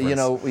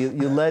reference.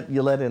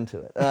 You let into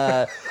it.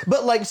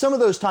 But like some of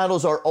those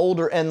titles are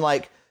older, and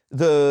like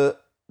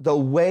the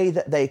way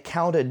that they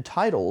counted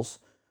titles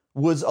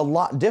was a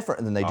lot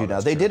different than they do now.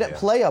 They didn't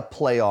play a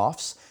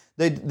playoffs.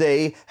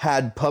 They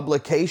had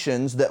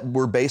publications that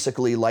were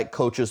basically like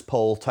coaches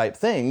poll type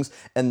things,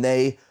 and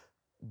they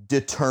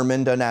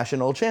determined a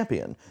national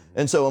champion.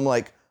 And so I'm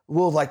like,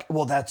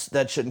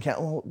 that shouldn't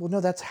count. Well, no,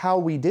 that's how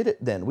we did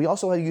it then. We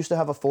also used to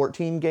have a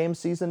 14-game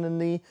season in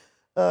the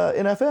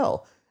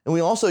NFL. And we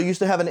also used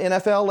to have an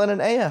NFL and an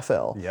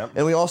AFL. Yep.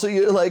 And we also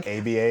like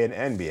ABA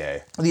and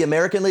NBA. The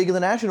American League and the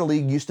National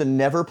League used to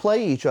never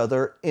play each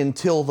other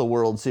until the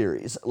World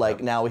Series. Like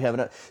now we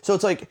have so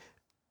it's like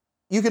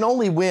you can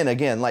only win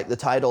again like the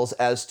titles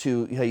as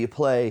to how you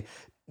play.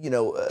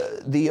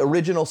 The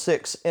original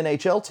 6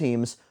 NHL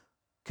teams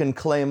can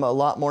claim a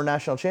lot more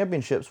national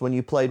championships when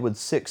you played with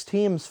 6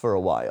 teams for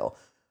a while.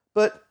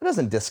 But it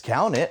doesn't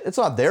discount it. It's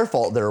not their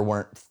fault there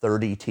weren't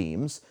 30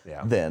 teams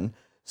then.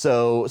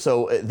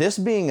 So this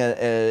being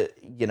an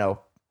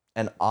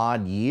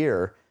odd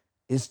year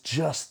is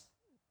just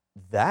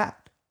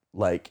that.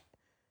 Like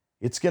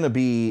it's gonna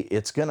be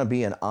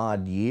an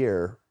odd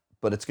year,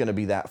 but it's gonna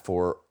be that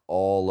for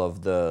all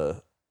of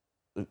the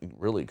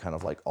really kind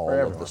of like all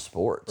of the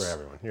sports. For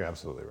everyone. You're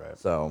absolutely right.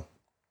 So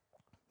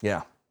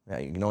yeah,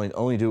 you can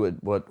only do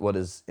it what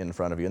is in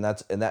front of you, and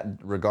that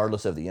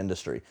regardless of the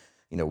industry.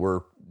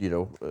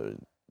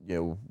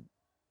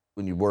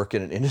 When you work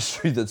in an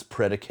industry that's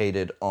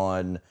predicated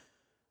on,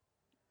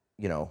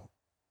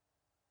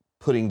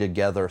 putting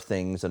together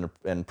things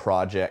and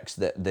projects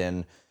that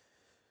then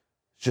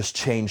just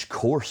change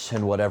course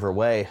in whatever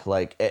way,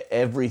 like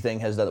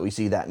everything has that. We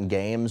see that in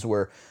games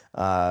where,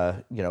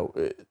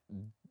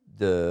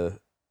 the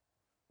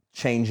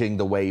changing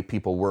the way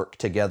people work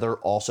together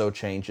also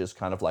changes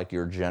kind of like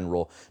your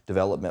general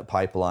development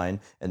pipeline.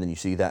 And then you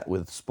see that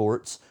with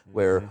sports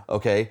where,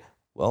 okay,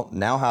 well,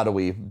 now how do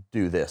we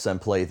do this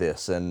and play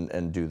this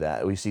and do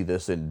that? We see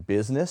this in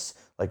business,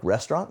 like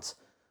restaurants.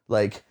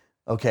 Like,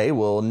 okay,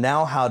 well,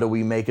 now how do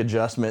we make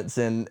adjustments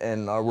and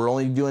we're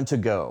only doing to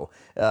go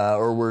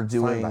or we're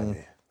doing... Fine by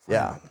me.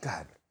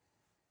 God,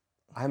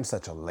 I'm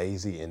such a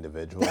lazy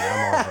individual.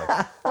 I'm always like,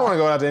 I don't want to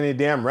go out to any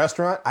damn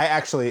restaurant. I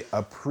actually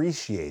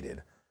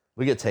appreciated.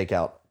 We get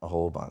takeout a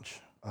whole bunch.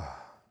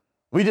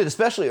 We did,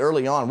 especially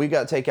early on. We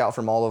got takeout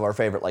from all of our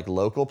favorite like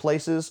local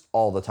places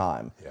all the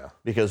time. Yeah.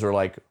 Because we're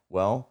like,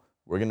 well,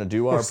 we're going to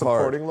do our part.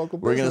 Supporting local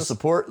business. We're going to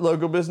support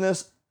local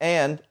business.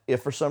 And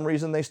if for some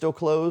reason they still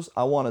close,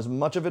 I want as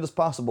much of it as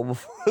possible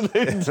before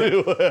they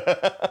do.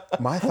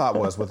 My thought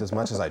was, with as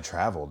much as I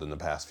traveled in the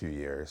past few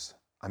years,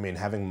 I mean,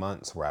 having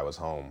months where I was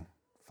home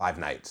 5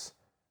 nights.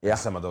 Yeah.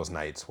 Some of those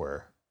nights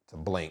were to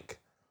blink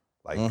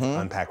like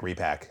unpack,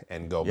 repack,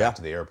 and go Yeah. back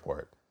to the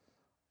airport.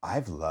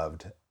 I've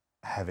loved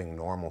having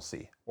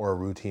normalcy or a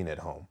routine at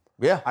home.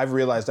 Yeah. I've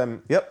realized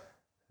Yep.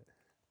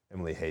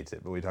 Emily hates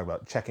it, but we talk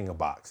about checking a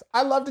box.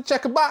 I love to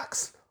check a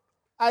box.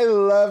 I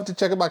love to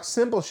check a box.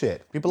 Simple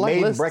shit. People like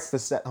Made lists.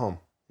 breakfast at home.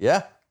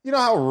 Yeah. You know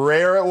how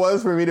rare it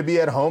was for me to be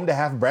at home to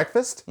have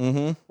breakfast?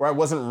 Mm-hmm. Where I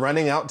wasn't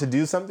running out to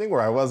do something,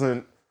 where I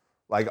wasn't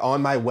like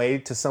on my way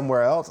to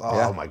somewhere else. Oh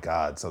Yeah. my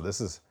God. So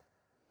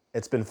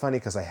it's been funny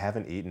because I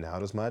haven't eaten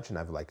out as much and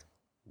I've like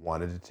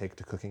wanted to take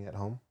to cooking at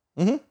home.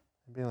 Mm-hmm.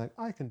 And be like,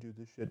 I can do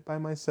this shit by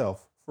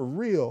myself for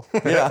real.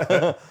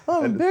 Yeah.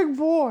 I'm a big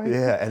boy.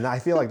 Yeah. And I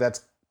feel like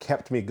that's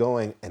kept me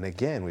going. And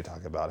again, we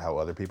talk about how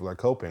other people are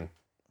coping.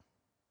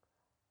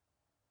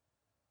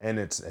 And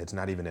it's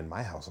not even in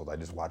my household. I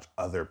just watch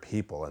other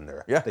people and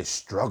they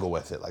struggle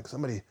with it. Like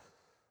one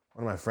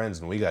of my friends,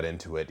 and we got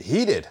into it,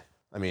 heated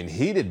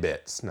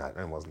bits.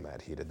 It wasn't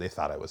that heated. They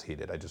thought I was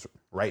heated. I just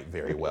write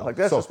very well. Like,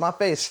 that's just my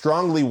face.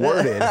 Strongly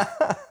worded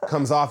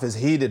comes off as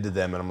heated to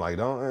them. And I'm like,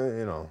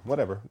 don't,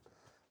 whatever.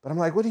 But I'm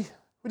like, what do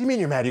you mean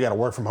you're mad you got to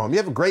work from home? You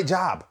have a great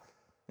job.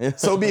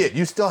 So be it.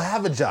 You still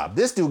have a job.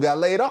 This dude got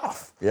laid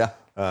off. Yeah.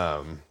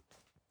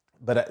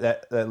 But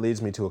that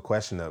leads me to a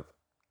question of,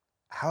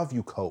 how have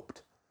you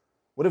coped?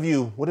 What have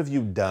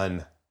you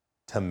done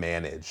to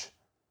manage?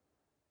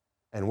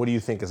 And what do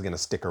you think is going to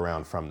stick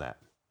around from that?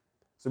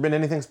 Has there been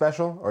anything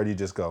special, or do you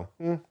just go,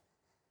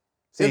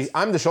 See,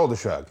 I'm the shoulder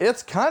shrug.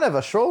 It's kind of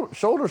a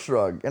shoulder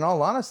shrug, in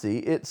all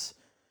honesty.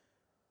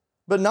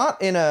 But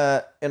not in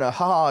a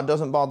haha, it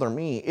doesn't bother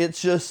me. It's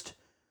just,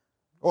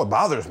 Oh, it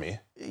bothers me.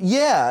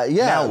 yeah.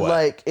 Now what?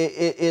 Like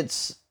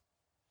it's,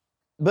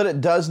 but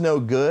it does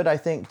no good, I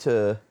think,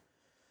 to,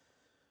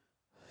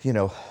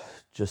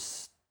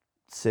 just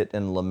sit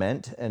and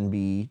lament and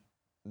be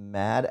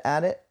mad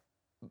at it.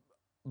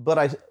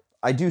 But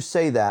I do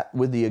say that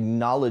with the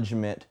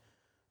acknowledgement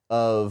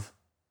of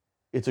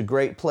it's a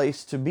great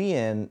place to be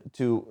in,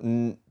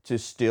 to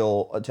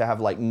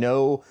have like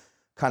no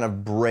kind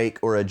of break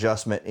or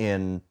adjustment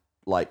in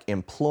like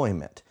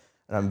employment.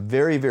 And I'm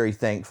very, very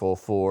thankful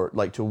for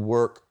like to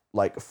work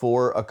like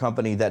for a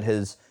company that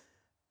has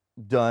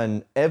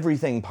done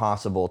everything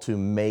possible to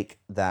make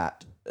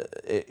that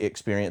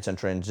experience and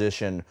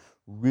transition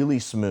really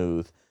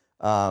smooth.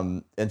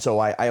 And so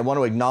I want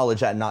to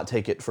acknowledge that and not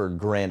take it for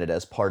granted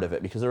as part of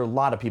it, because there are a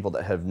lot of people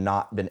that have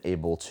not been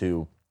able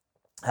to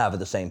have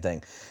the same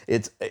thing. I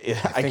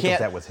think of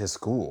that with his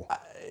school.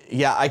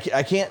 I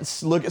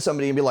can't look at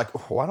somebody and be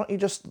like, why don't you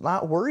just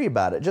not worry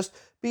about it? Just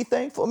be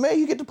thankful. Man,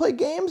 you get to play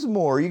games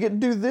more. You get to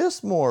do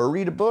this more,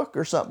 read a book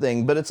or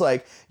something. But it's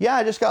like, yeah,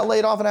 I just got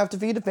laid off and I have to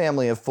feed a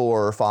family of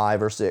 4 or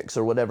 5 or 6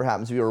 or whatever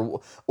happens to be.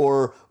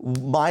 Or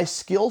my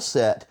skill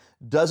set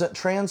doesn't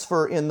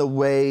transfer in the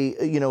way,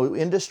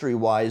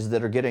 industry-wise,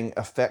 that are getting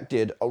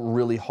affected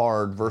really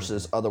hard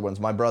versus other ones.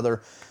 My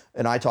brother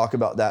and I talk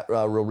about that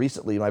real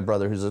recently. My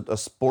brother, who's a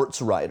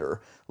sports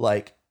writer,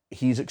 like,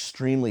 he's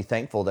extremely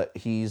thankful that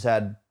he's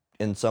had,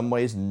 in some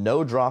ways,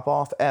 no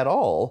drop-off at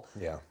all.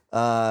 Yeah.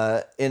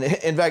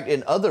 In fact,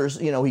 in others,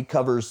 he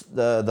covers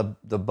the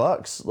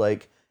Bucks.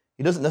 Like,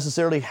 he doesn't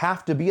necessarily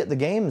have to be at the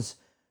games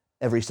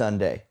every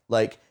Sunday.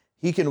 Like,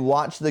 he can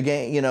watch the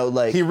game,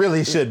 He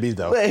really should be,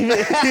 though.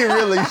 He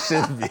really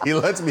should be.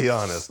 Let's be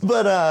honest.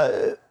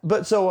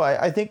 But so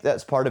I think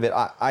that's part of it.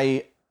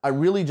 I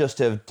really just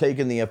have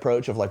taken the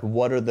approach of like,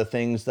 what are the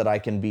things that I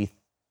can be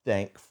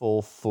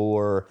thankful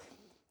for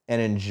and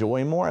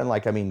enjoy more? And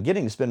like,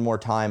 getting to spend more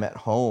time at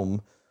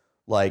home,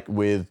 like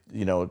with,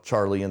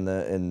 Charlie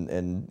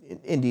and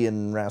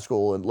Indian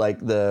Rascal and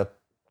like the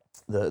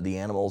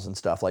animals and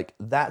stuff, like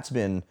that's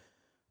been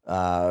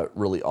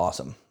really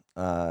awesome.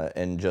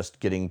 And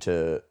just getting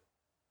to,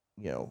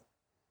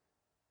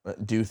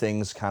 do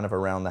things kind of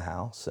around the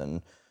house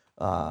and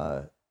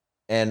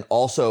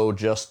also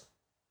just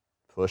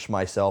push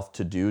myself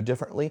to do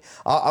differently.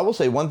 I will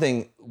say one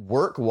thing,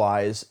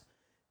 work-wise,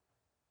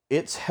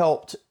 it's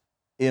helped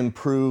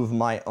improve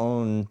my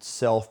own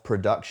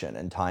self-production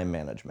and time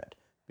management,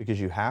 because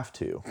you have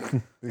to.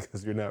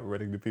 Because you're not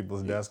running to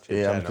people's desks.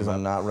 Yeah, because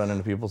I'm not running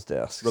to people's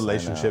desks.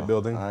 Relationship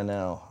building. I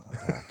know.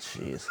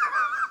 Jeez.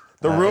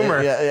 The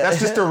rumor. That's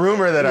just a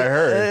rumor that I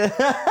heard.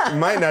 It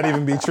might not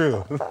even be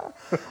true.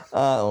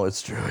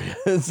 It's true.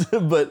 Yes.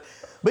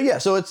 But yeah,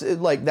 so it's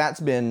like that's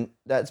been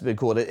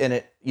cool, and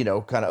it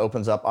kind of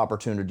opens up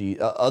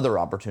other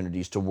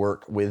opportunities to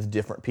work with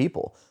different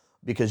people,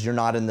 because you're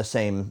not in the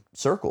same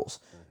circles.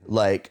 Mm-hmm.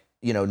 Like,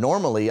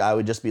 normally I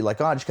would just be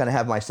like, I just kind of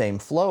have my same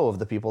flow of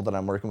the people that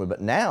I'm working with.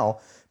 But now,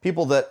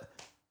 people that,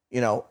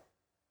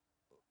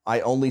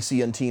 I only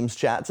see in Teams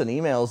chats and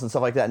emails and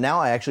stuff like that, now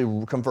I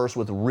actually converse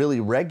with really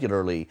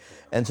regularly.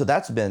 And so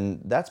that's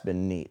been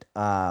neat.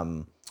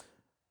 And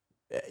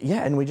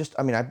we just,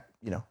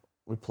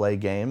 we play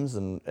games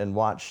and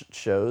watch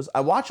shows.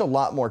 I watch a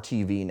lot more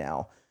TV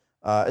now.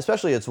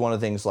 Especially it's one of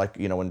the things like,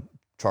 when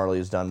Charlie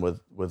is done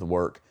with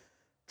work,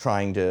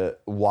 trying to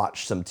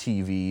watch some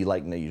TV,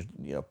 like,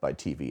 by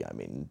TV, I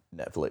mean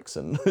Netflix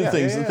and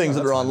things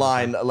that are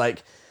online,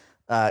 like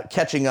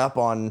catching up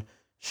on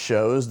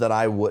shows that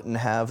I wouldn't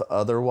have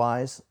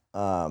otherwise.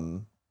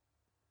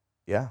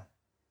 Yeah.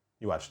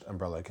 You watched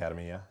Umbrella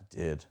Academy, yeah?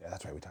 Did. Yeah,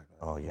 that's right. We talked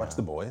about it. Oh, yeah. Watch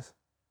The Boys.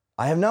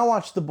 I have not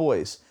watched The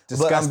Boys.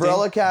 Disgusting, but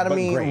Umbrella but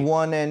Academy great.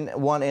 1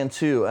 and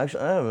 2.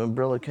 Actually,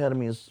 Umbrella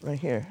Academy is right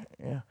here.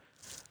 Yeah.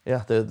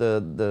 Yeah,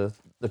 the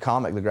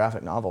comic, the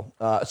graphic novel.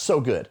 So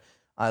good.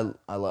 I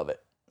love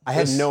it. I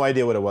had no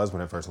idea what it was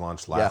when it first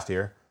launched last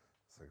year.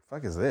 It's like,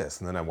 fuck is this?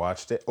 And then I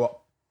watched it.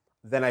 Well,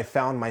 then I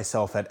found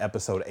myself at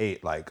episode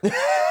 8, like,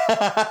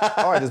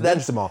 I just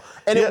binged them all.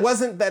 And it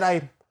wasn't that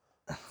I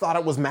thought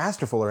it was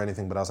masterful or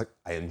anything, but I was like,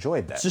 I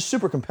enjoyed that. It's just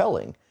super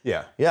compelling.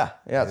 Yeah. Yeah,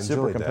 it's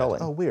super enjoyed that.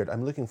 compelling. Oh, weird.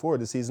 I'm looking forward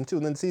to season 2.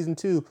 And then season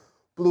 2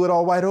 blew it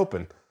all wide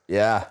open.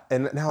 Yeah.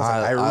 And now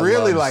I was like, I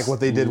really like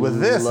what they did with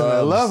this. And I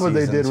love what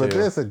they did with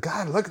this. And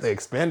God, look, they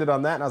expanded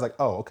on that. And I was like,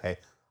 oh, okay.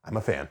 I'm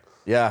a fan.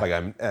 Yeah. Like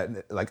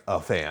I'm like a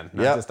fan.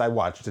 Not just I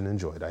watched and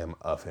enjoyed. I am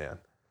a fan.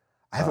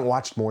 I haven't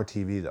watched more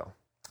TV though.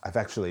 I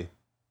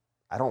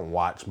don't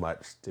watch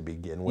much to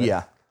begin with.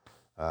 Yeah.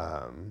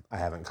 I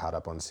haven't caught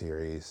up on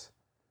series.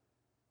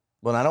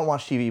 Well, I don't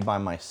watch TV by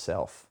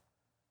myself.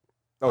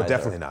 Oh, either.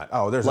 definitely not.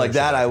 Oh, there's like no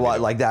that. show I watch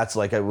can like that's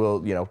like I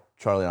will,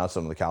 Charlie and I sit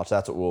on the couch.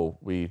 That's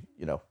what we'll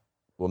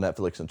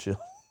Netflix and chill.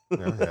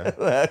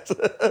 Yeah.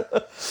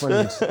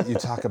 When you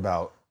talk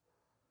about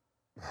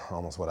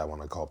almost what I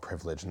want to call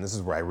privilege, and this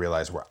is where I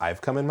realize where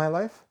I've come in my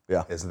life.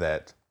 Yeah. Is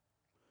that,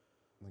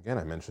 again,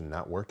 I mentioned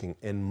not working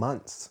in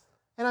months,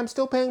 and I'm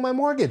still paying my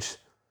mortgage.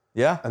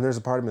 Yeah. And there's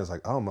a part of me that's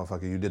like, oh,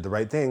 motherfucker, you did the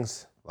right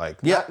things. Like,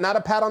 Yeah. not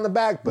a pat on the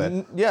back, but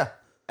Yeah.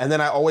 and then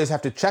I always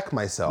have to check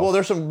myself. Well,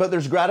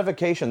 there's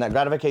gratification. That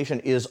gratification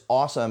is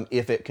awesome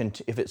if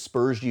it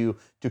spurs you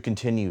to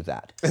continue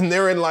that. And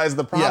therein lies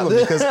the problem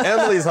because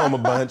Emily's home a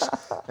bunch,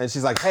 and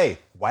she's like, hey,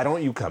 why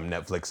don't you come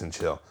Netflix and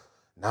chill?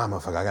 Nah,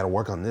 motherfucker, I got to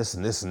work on this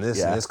and this and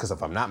this and this because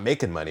if I'm not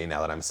making money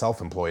now that I'm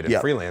self-employed and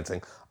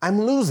freelancing,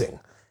 I'm losing.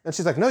 And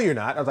she's like, no, you're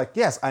not. I was like,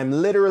 yes, I'm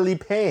literally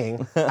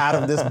paying out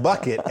of this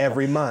bucket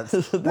every month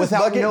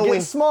without knowing.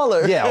 Gets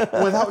smaller.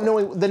 Yeah, without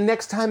knowing the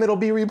next time it'll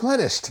be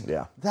replenished.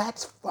 Yeah.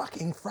 That's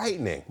fucking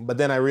frightening. But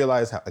then I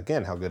realized, how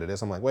good it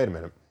is. I'm like, wait a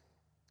minute.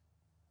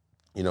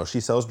 She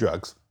sells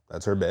drugs.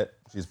 That's her bit.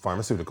 She's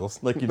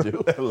pharmaceuticals. Like you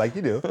do. Like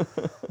you do.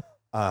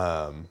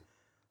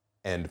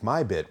 And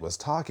my bit was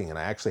talking, and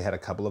I actually had a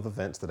couple of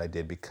events that I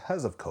did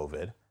because of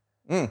COVID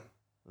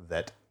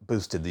that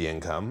boosted the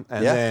income.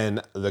 And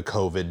then the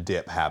COVID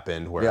dip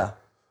happened where, I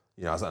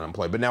was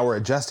unemployed. But now we're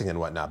adjusting and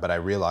whatnot. But I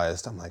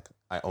realized, I'm like,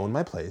 I own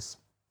my place.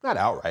 Not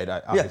outright,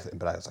 obviously,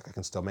 but I was like, I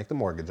can still make the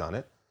mortgage on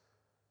it.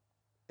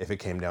 If it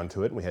came down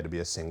to it and we had to be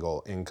a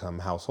single income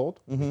household,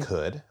 we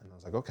could. And I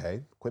was like, okay,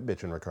 quit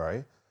bitching,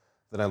 Rukari.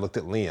 Then I looked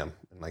at Liam,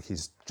 and like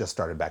he's just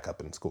started back up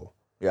in school.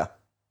 Yeah.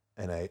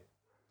 And I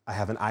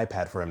have an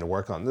iPad for him to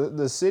work on.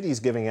 The city's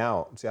giving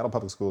out, Seattle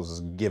Public Schools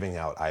is giving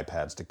out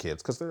iPads to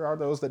kids because there are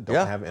those that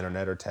don't have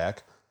internet or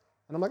tech.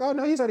 And I'm like, oh,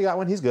 no, he's already got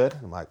one. He's good.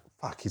 And I'm like,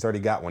 fuck, he's already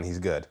got one. He's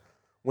good.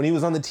 When he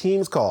was on the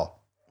Teams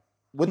call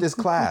with this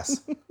class,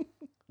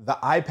 the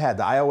iPad,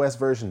 the iOS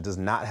version, does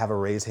not have a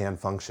raise hand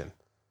function.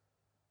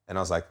 And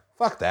I was like,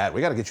 fuck that. We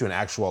got to get you an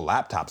actual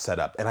laptop set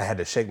up. And I had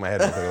to shake my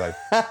head like,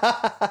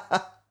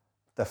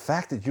 the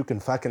fact that you can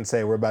fucking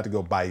say we're about to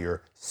go buy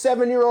your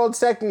 7-year-old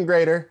second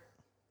grader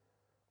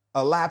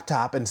a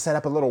laptop and set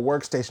up a little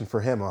workstation for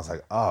him. I was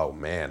like, oh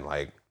man,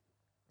 like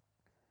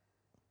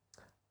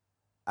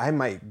I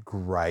might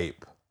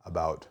gripe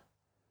about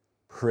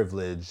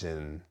privilege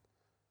and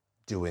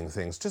doing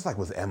things just like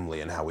with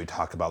Emily and how we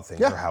talk about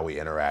things or how we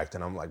interact.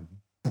 And I'm like,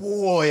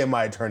 boy, am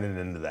I turning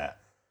into that.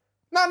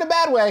 Not in a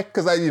bad way,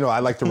 because I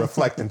like to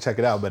reflect and check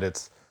it out,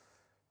 but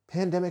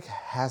pandemic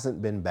hasn't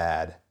been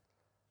bad.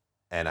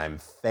 And I'm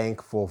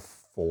thankful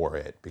for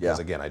it because,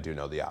 again, I do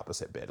know the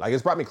opposite bit. Like,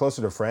 it's brought me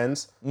closer to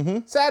friends.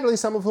 Sadly,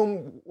 some of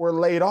whom were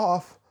laid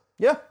off.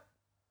 Yeah.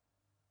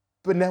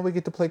 But now we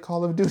get to play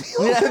Call of Duty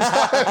all the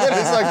time. And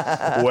it's like,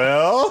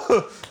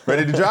 well,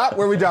 ready to drop?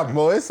 Where we dropping,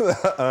 boys?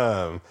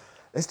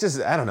 It's just,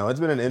 I don't know.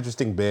 It's been an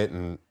interesting bit,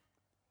 and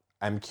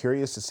I'm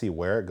curious to see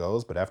where it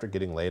goes. But after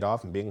getting laid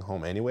off and being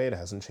home anyway, it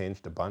hasn't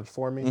changed a bunch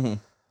for me.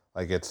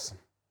 Like, it's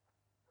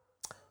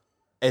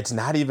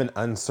not even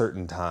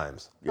uncertain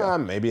times.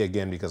 Maybe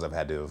again because I've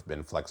had to have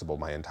been flexible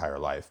my entire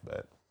life,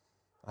 but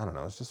I don't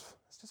know. It's just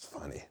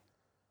funny.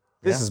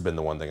 This has been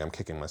the one thing I'm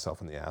kicking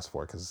myself in the ass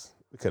for because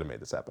we could have made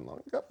this happen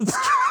long ago. But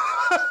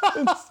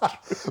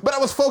I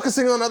was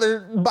focusing on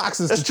other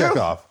boxes to check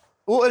off.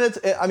 Well,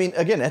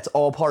 and it's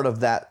all part of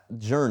that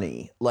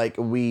journey. Like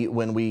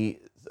when we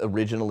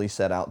originally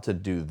set out to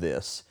do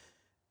this,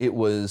 it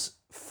was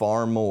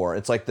far more.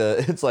 It's like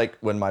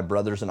when my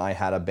brothers and I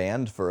had a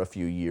band for a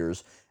few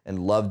years and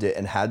loved it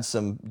and had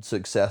some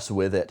success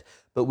with it,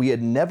 but we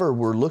had never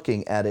were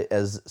looking at it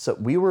as, so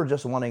we were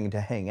just wanting to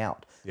hang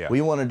out. Yeah.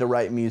 We wanted to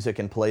write music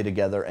and play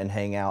together and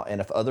hang out, and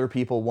if other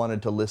people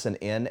wanted to listen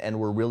in and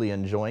were really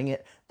enjoying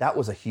it, that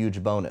was a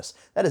huge bonus.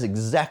 That is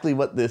exactly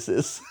what this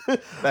is.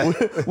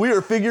 we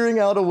are figuring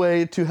out a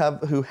way to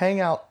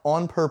hang out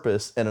on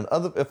purpose, and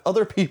if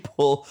other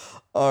people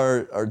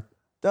are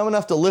dumb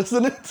enough to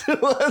listen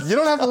to us. You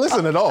don't have to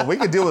listen at all. We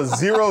could deal with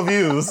 0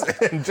 views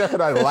and Jeff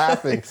and I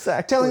laughing,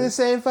 Exactly. telling the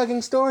same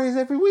fucking stories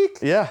every week.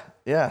 Yeah.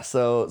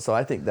 So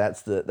I think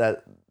that's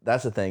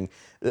the thing.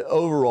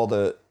 Overall,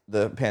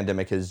 the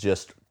pandemic has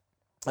just,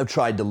 I've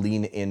tried to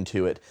lean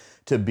into it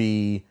to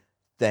be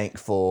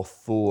thankful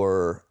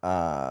for,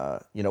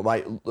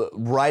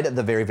 right at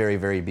the very, very,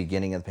 very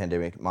beginning of the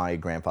pandemic, my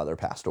grandfather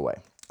passed away.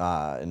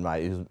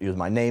 He was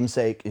my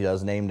namesake. He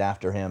was named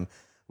after him.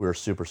 We were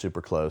super,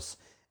 super close.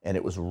 And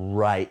it was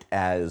right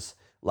as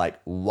like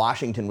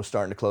Washington was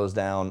starting to close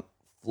down.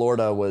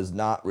 Florida was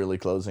not really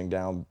closing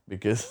down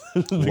because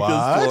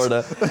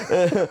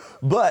Florida.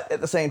 But at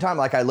the same time,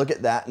 like I look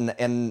at that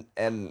and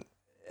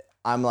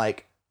I'm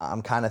like,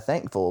 I'm kind of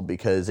thankful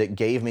because it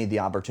gave me the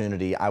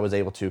opportunity. I was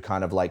able to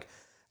kind of like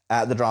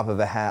at the drop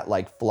of a hat,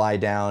 like fly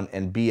down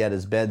and be at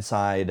his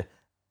bedside,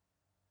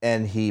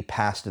 and he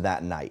passed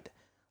that night.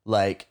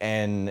 Like,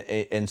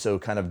 and so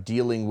kind of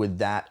dealing with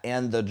that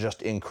and the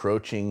just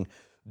encroaching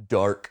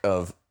dark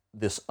of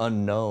this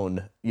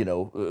unknown,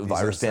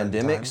 virus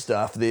pandemic times.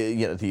 Stuff.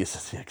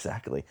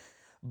 Exactly.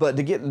 But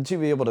to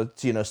be able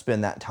to,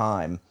 spend that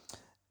time,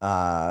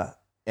 and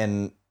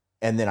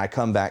then I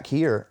come back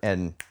here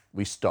and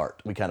we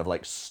kind of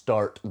like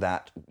start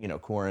that,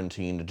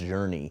 quarantined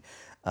journey.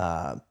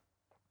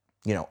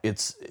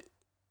 It's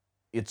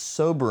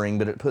sobering,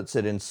 but it puts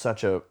it in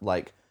such a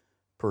like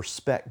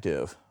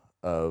perspective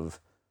of,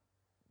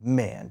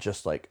 man,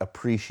 just like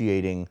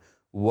appreciating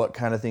what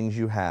kind of things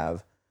you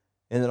have,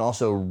 and then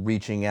also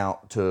reaching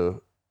out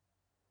to,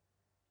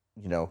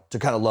 to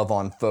kind of love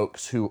on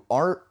folks who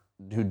are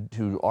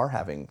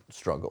having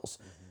struggles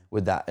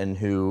with that, and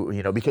who,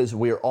 because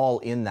we're all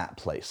in that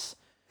place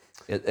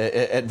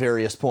at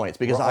various points.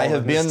 Because I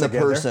have been the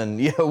person,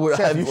 where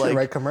Chef, I've you should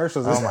write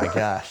commercials. Oh my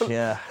gosh,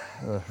 yeah,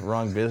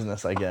 wrong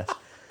business, I guess.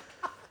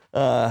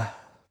 But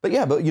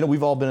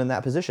we've all been in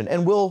that position,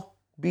 and we'll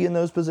be in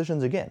those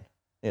positions again.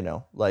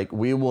 Like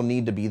we will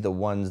need to be the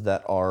ones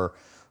that are,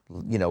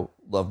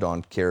 loved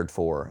on, cared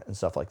for, and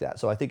stuff like that.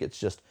 So I think it's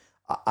just,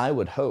 I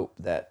would hope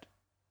that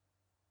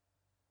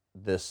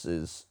this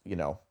is,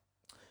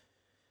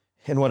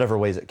 in whatever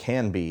ways it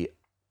can be,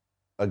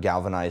 a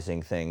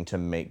galvanizing thing to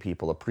make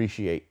people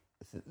appreciate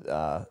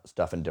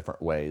stuff in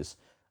different ways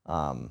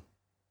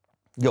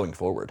going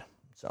forward.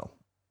 So,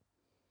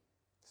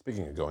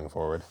 speaking of going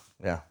forward,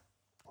 yeah.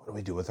 What do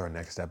we do with our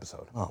next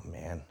episode? Oh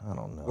man, I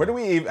don't know.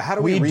 How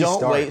do we restart?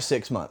 Don't wait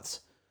 6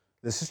 months.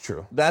 This is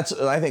true.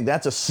 I think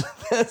that's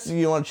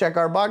you want to check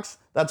our box?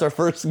 That's our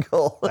first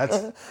goal.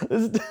 I'm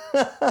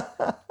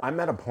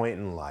at a point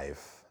in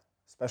life,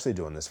 especially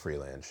doing this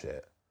freelance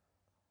shit.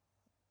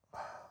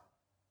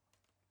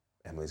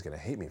 Emily's going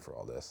to hate me for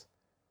all this.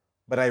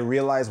 But I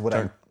realize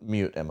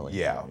mute Emily.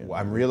 Yeah,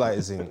 I'm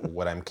realizing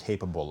what I'm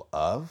capable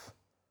of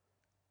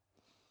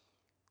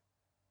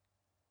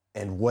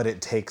and what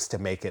it takes to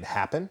make it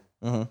happen.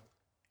 Mm-hmm.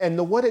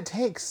 And what it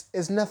takes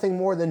is nothing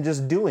more than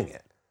just doing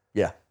it.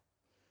 Yeah.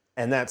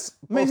 And that's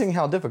amazing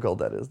how difficult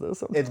that is, though.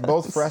 Sometimes. It's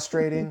both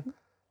frustrating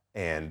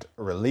and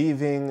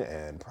relieving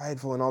and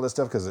prideful and all this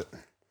stuff, because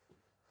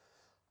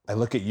I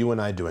look at you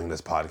and I doing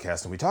this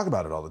podcast and we talk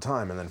about it all the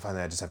time, and then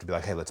finally I just have to be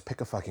like, hey, let's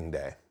pick a fucking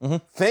day. Mm-hmm.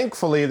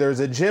 Thankfully, there's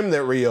a gym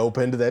that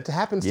reopened that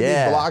happens to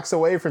be blocks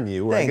away from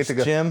you. Where Thanks, I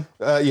get to go, gym.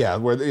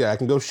 I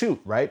can go shoot,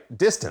 right?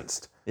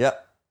 Distanced.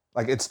 Yep.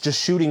 Like, it's just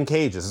shooting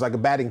cages. It's like a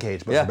batting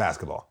cage, but for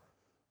basketball.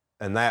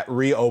 And that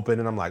reopened,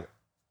 and I'm like,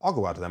 I'll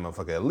go out to that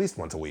motherfucker at least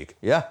once a week.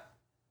 Yeah.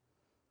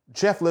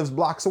 Jeff lives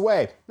blocks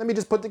away. Let me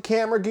just put the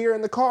camera gear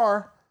in the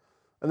car,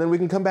 and then we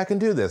can come back and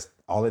do this.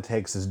 All it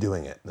takes is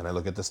doing it. Then I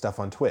look at the stuff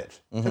on Twitch.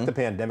 Mm-hmm. Took the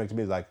pandemic to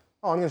be like,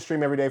 oh, I'm going to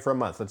stream every day for a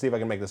month. Let's see if I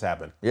can make this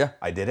happen. Yeah.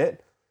 I did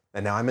it,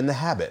 and now I'm in the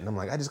habit. And I'm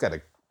like, I just got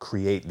to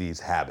create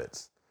these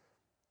habits.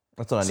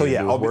 That's what I need to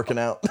do, working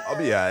out.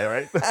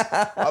 Right?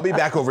 I'll be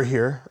back over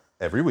here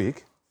every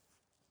week.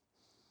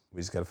 We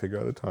just got to figure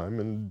out a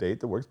time and date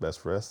that works best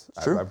for us.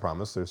 I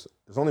promise. There's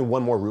only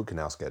one more root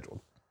canal scheduled.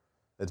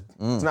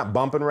 It's not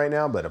bumping right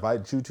now, but if I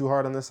chew too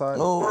hard on this side,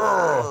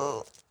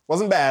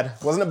 wasn't bad.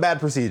 Wasn't a bad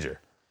procedure.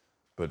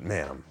 But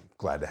man, I'm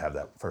glad to have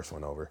that first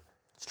one over.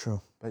 It's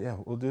true. But yeah,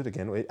 we'll do it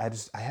again.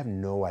 I have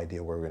no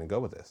idea where we're going to go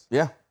with this.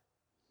 Yeah.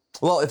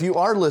 Well, if you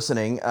are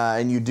listening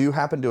and you do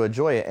happen to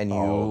enjoy it, and you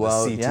the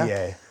CTA.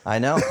 Yeah, I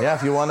know. Yeah,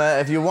 if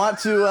you want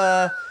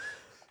to.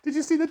 Did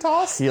you see the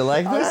toss? You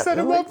like that? I set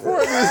him up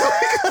for it.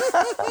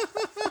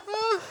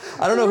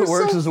 I don't know if it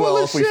works as well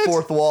if we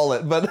fourth wall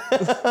it, but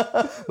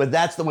but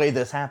that's the way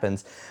this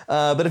happens.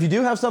 But if you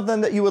do have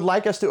something that you would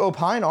like us to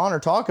opine on or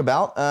talk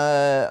about,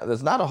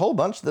 there's not a whole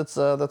bunch that's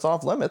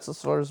off limits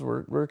as far as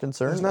we're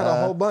concerned. There's not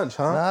a whole bunch,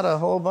 huh? Not a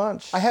whole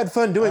bunch. I had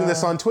fun doing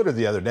this on Twitter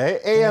the other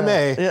day.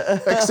 AMA,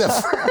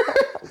 except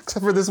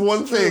for this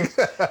one thing.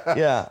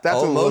 Yeah,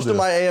 that's most of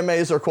my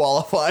AMAs are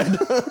qualified.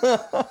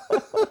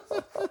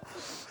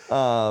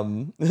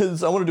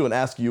 So I want to do an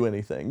Ask You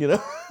Anything, Yeah,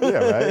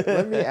 right?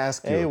 Let me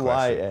ask you a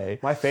question. AYA.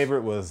 My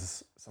favorite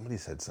was, somebody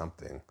said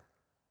something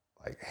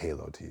like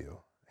Halo to you.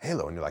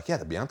 Halo, and you're like, yeah,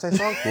 the Beyonce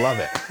song? Love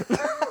it.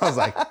 I was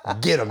like,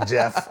 get him,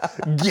 Jeff.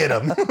 Get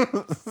him.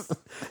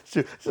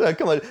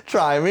 Come on,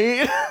 try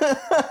me.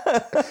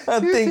 I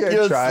think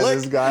you're try slick.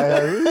 this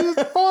guy. He's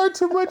far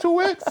too much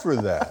wit for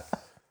that.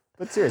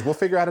 But serious, we'll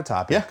figure out a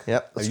topic.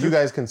 Yeah. You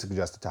guys can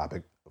suggest a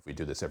topic if we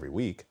do this every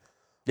week.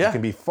 Yeah. It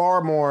can be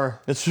far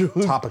more It's true.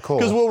 topical.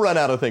 Because we'll run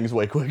out of things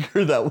way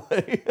quicker that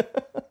way.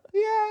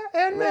 Yeah,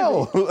 and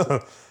no.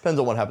 Depends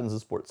on what happens in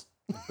sports.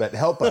 But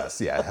help us.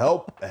 Yeah,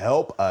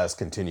 help us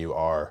continue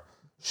our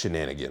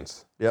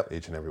shenanigans. Yep.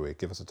 Each and every week.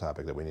 Give us a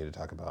topic that we need to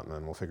talk about, and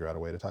then we'll figure out a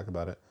way to talk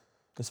about it.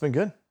 It's been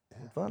good.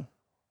 Fun.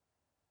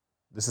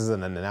 This is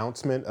an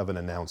announcement of an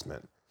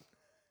announcement.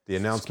 The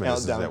announcement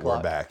is that Countdown we're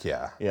clock. back,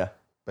 yeah. Yeah.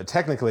 But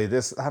technically,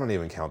 I don't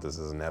even count this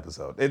as an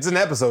episode. It's an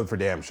episode for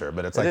damn sure,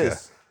 but it's like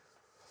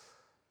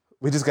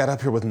we just got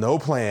up here with no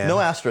plan. No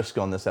asterisk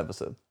on this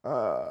episode.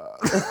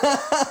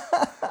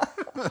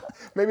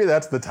 Maybe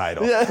that's the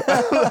title.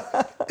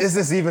 Yeah. Is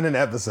this even an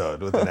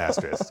episode with an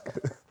asterisk?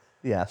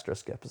 The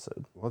asterisk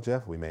episode. Well,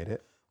 Jeff, we made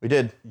it. We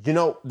did. You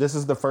know, this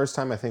is the first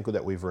time I think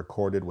that we've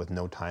recorded with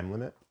no time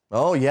limit.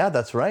 Oh, yeah,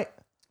 that's right.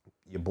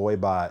 Your boy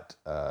bought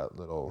a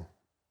little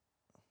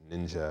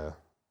Ninja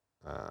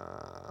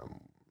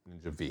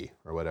V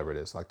or whatever it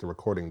is, like the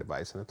recording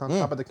device, and it's on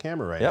top of the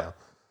camera right now.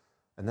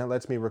 And that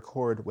lets me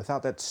record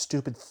without that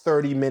stupid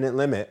 30-minute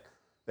limit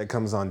that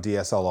comes on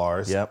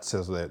DSLRs. Yep.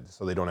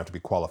 So they don't have to be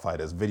qualified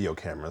as video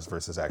cameras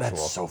versus actual.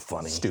 That's so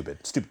funny. Stupid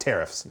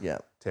tariffs. Yeah.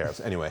 Tariffs.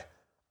 Anyway,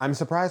 I'm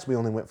surprised we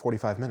only went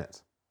 45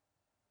 minutes.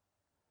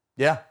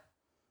 Yeah.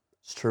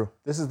 It's true.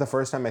 This is the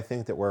first time I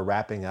think that we're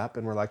wrapping up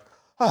and we're like,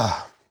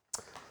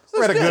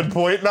 we're at a good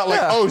point. Not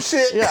like, oh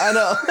shit. Yeah, I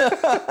know.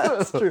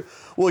 That's true.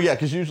 Well, yeah,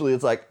 because usually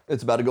it's like,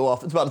 it's about to go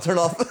off. It's about to turn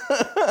off.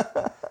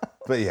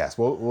 But yes,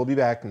 we'll be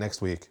back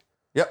next week.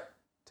 Yep.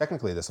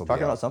 Technically, this will be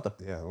Talking out. about something.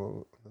 Yeah,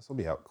 this will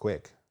be out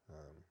quick.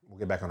 We'll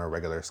get back on our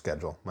regular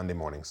schedule. Monday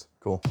mornings.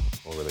 Cool.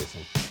 We'll release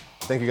them.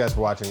 Thank you guys for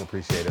watching.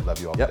 Appreciate it.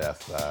 Love you all Yep. to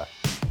death.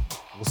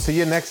 We'll see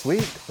you next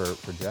week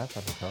for Jeff.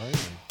 I'm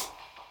Rukari.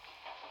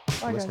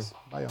 Bye, guys.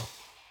 Bye, y'all.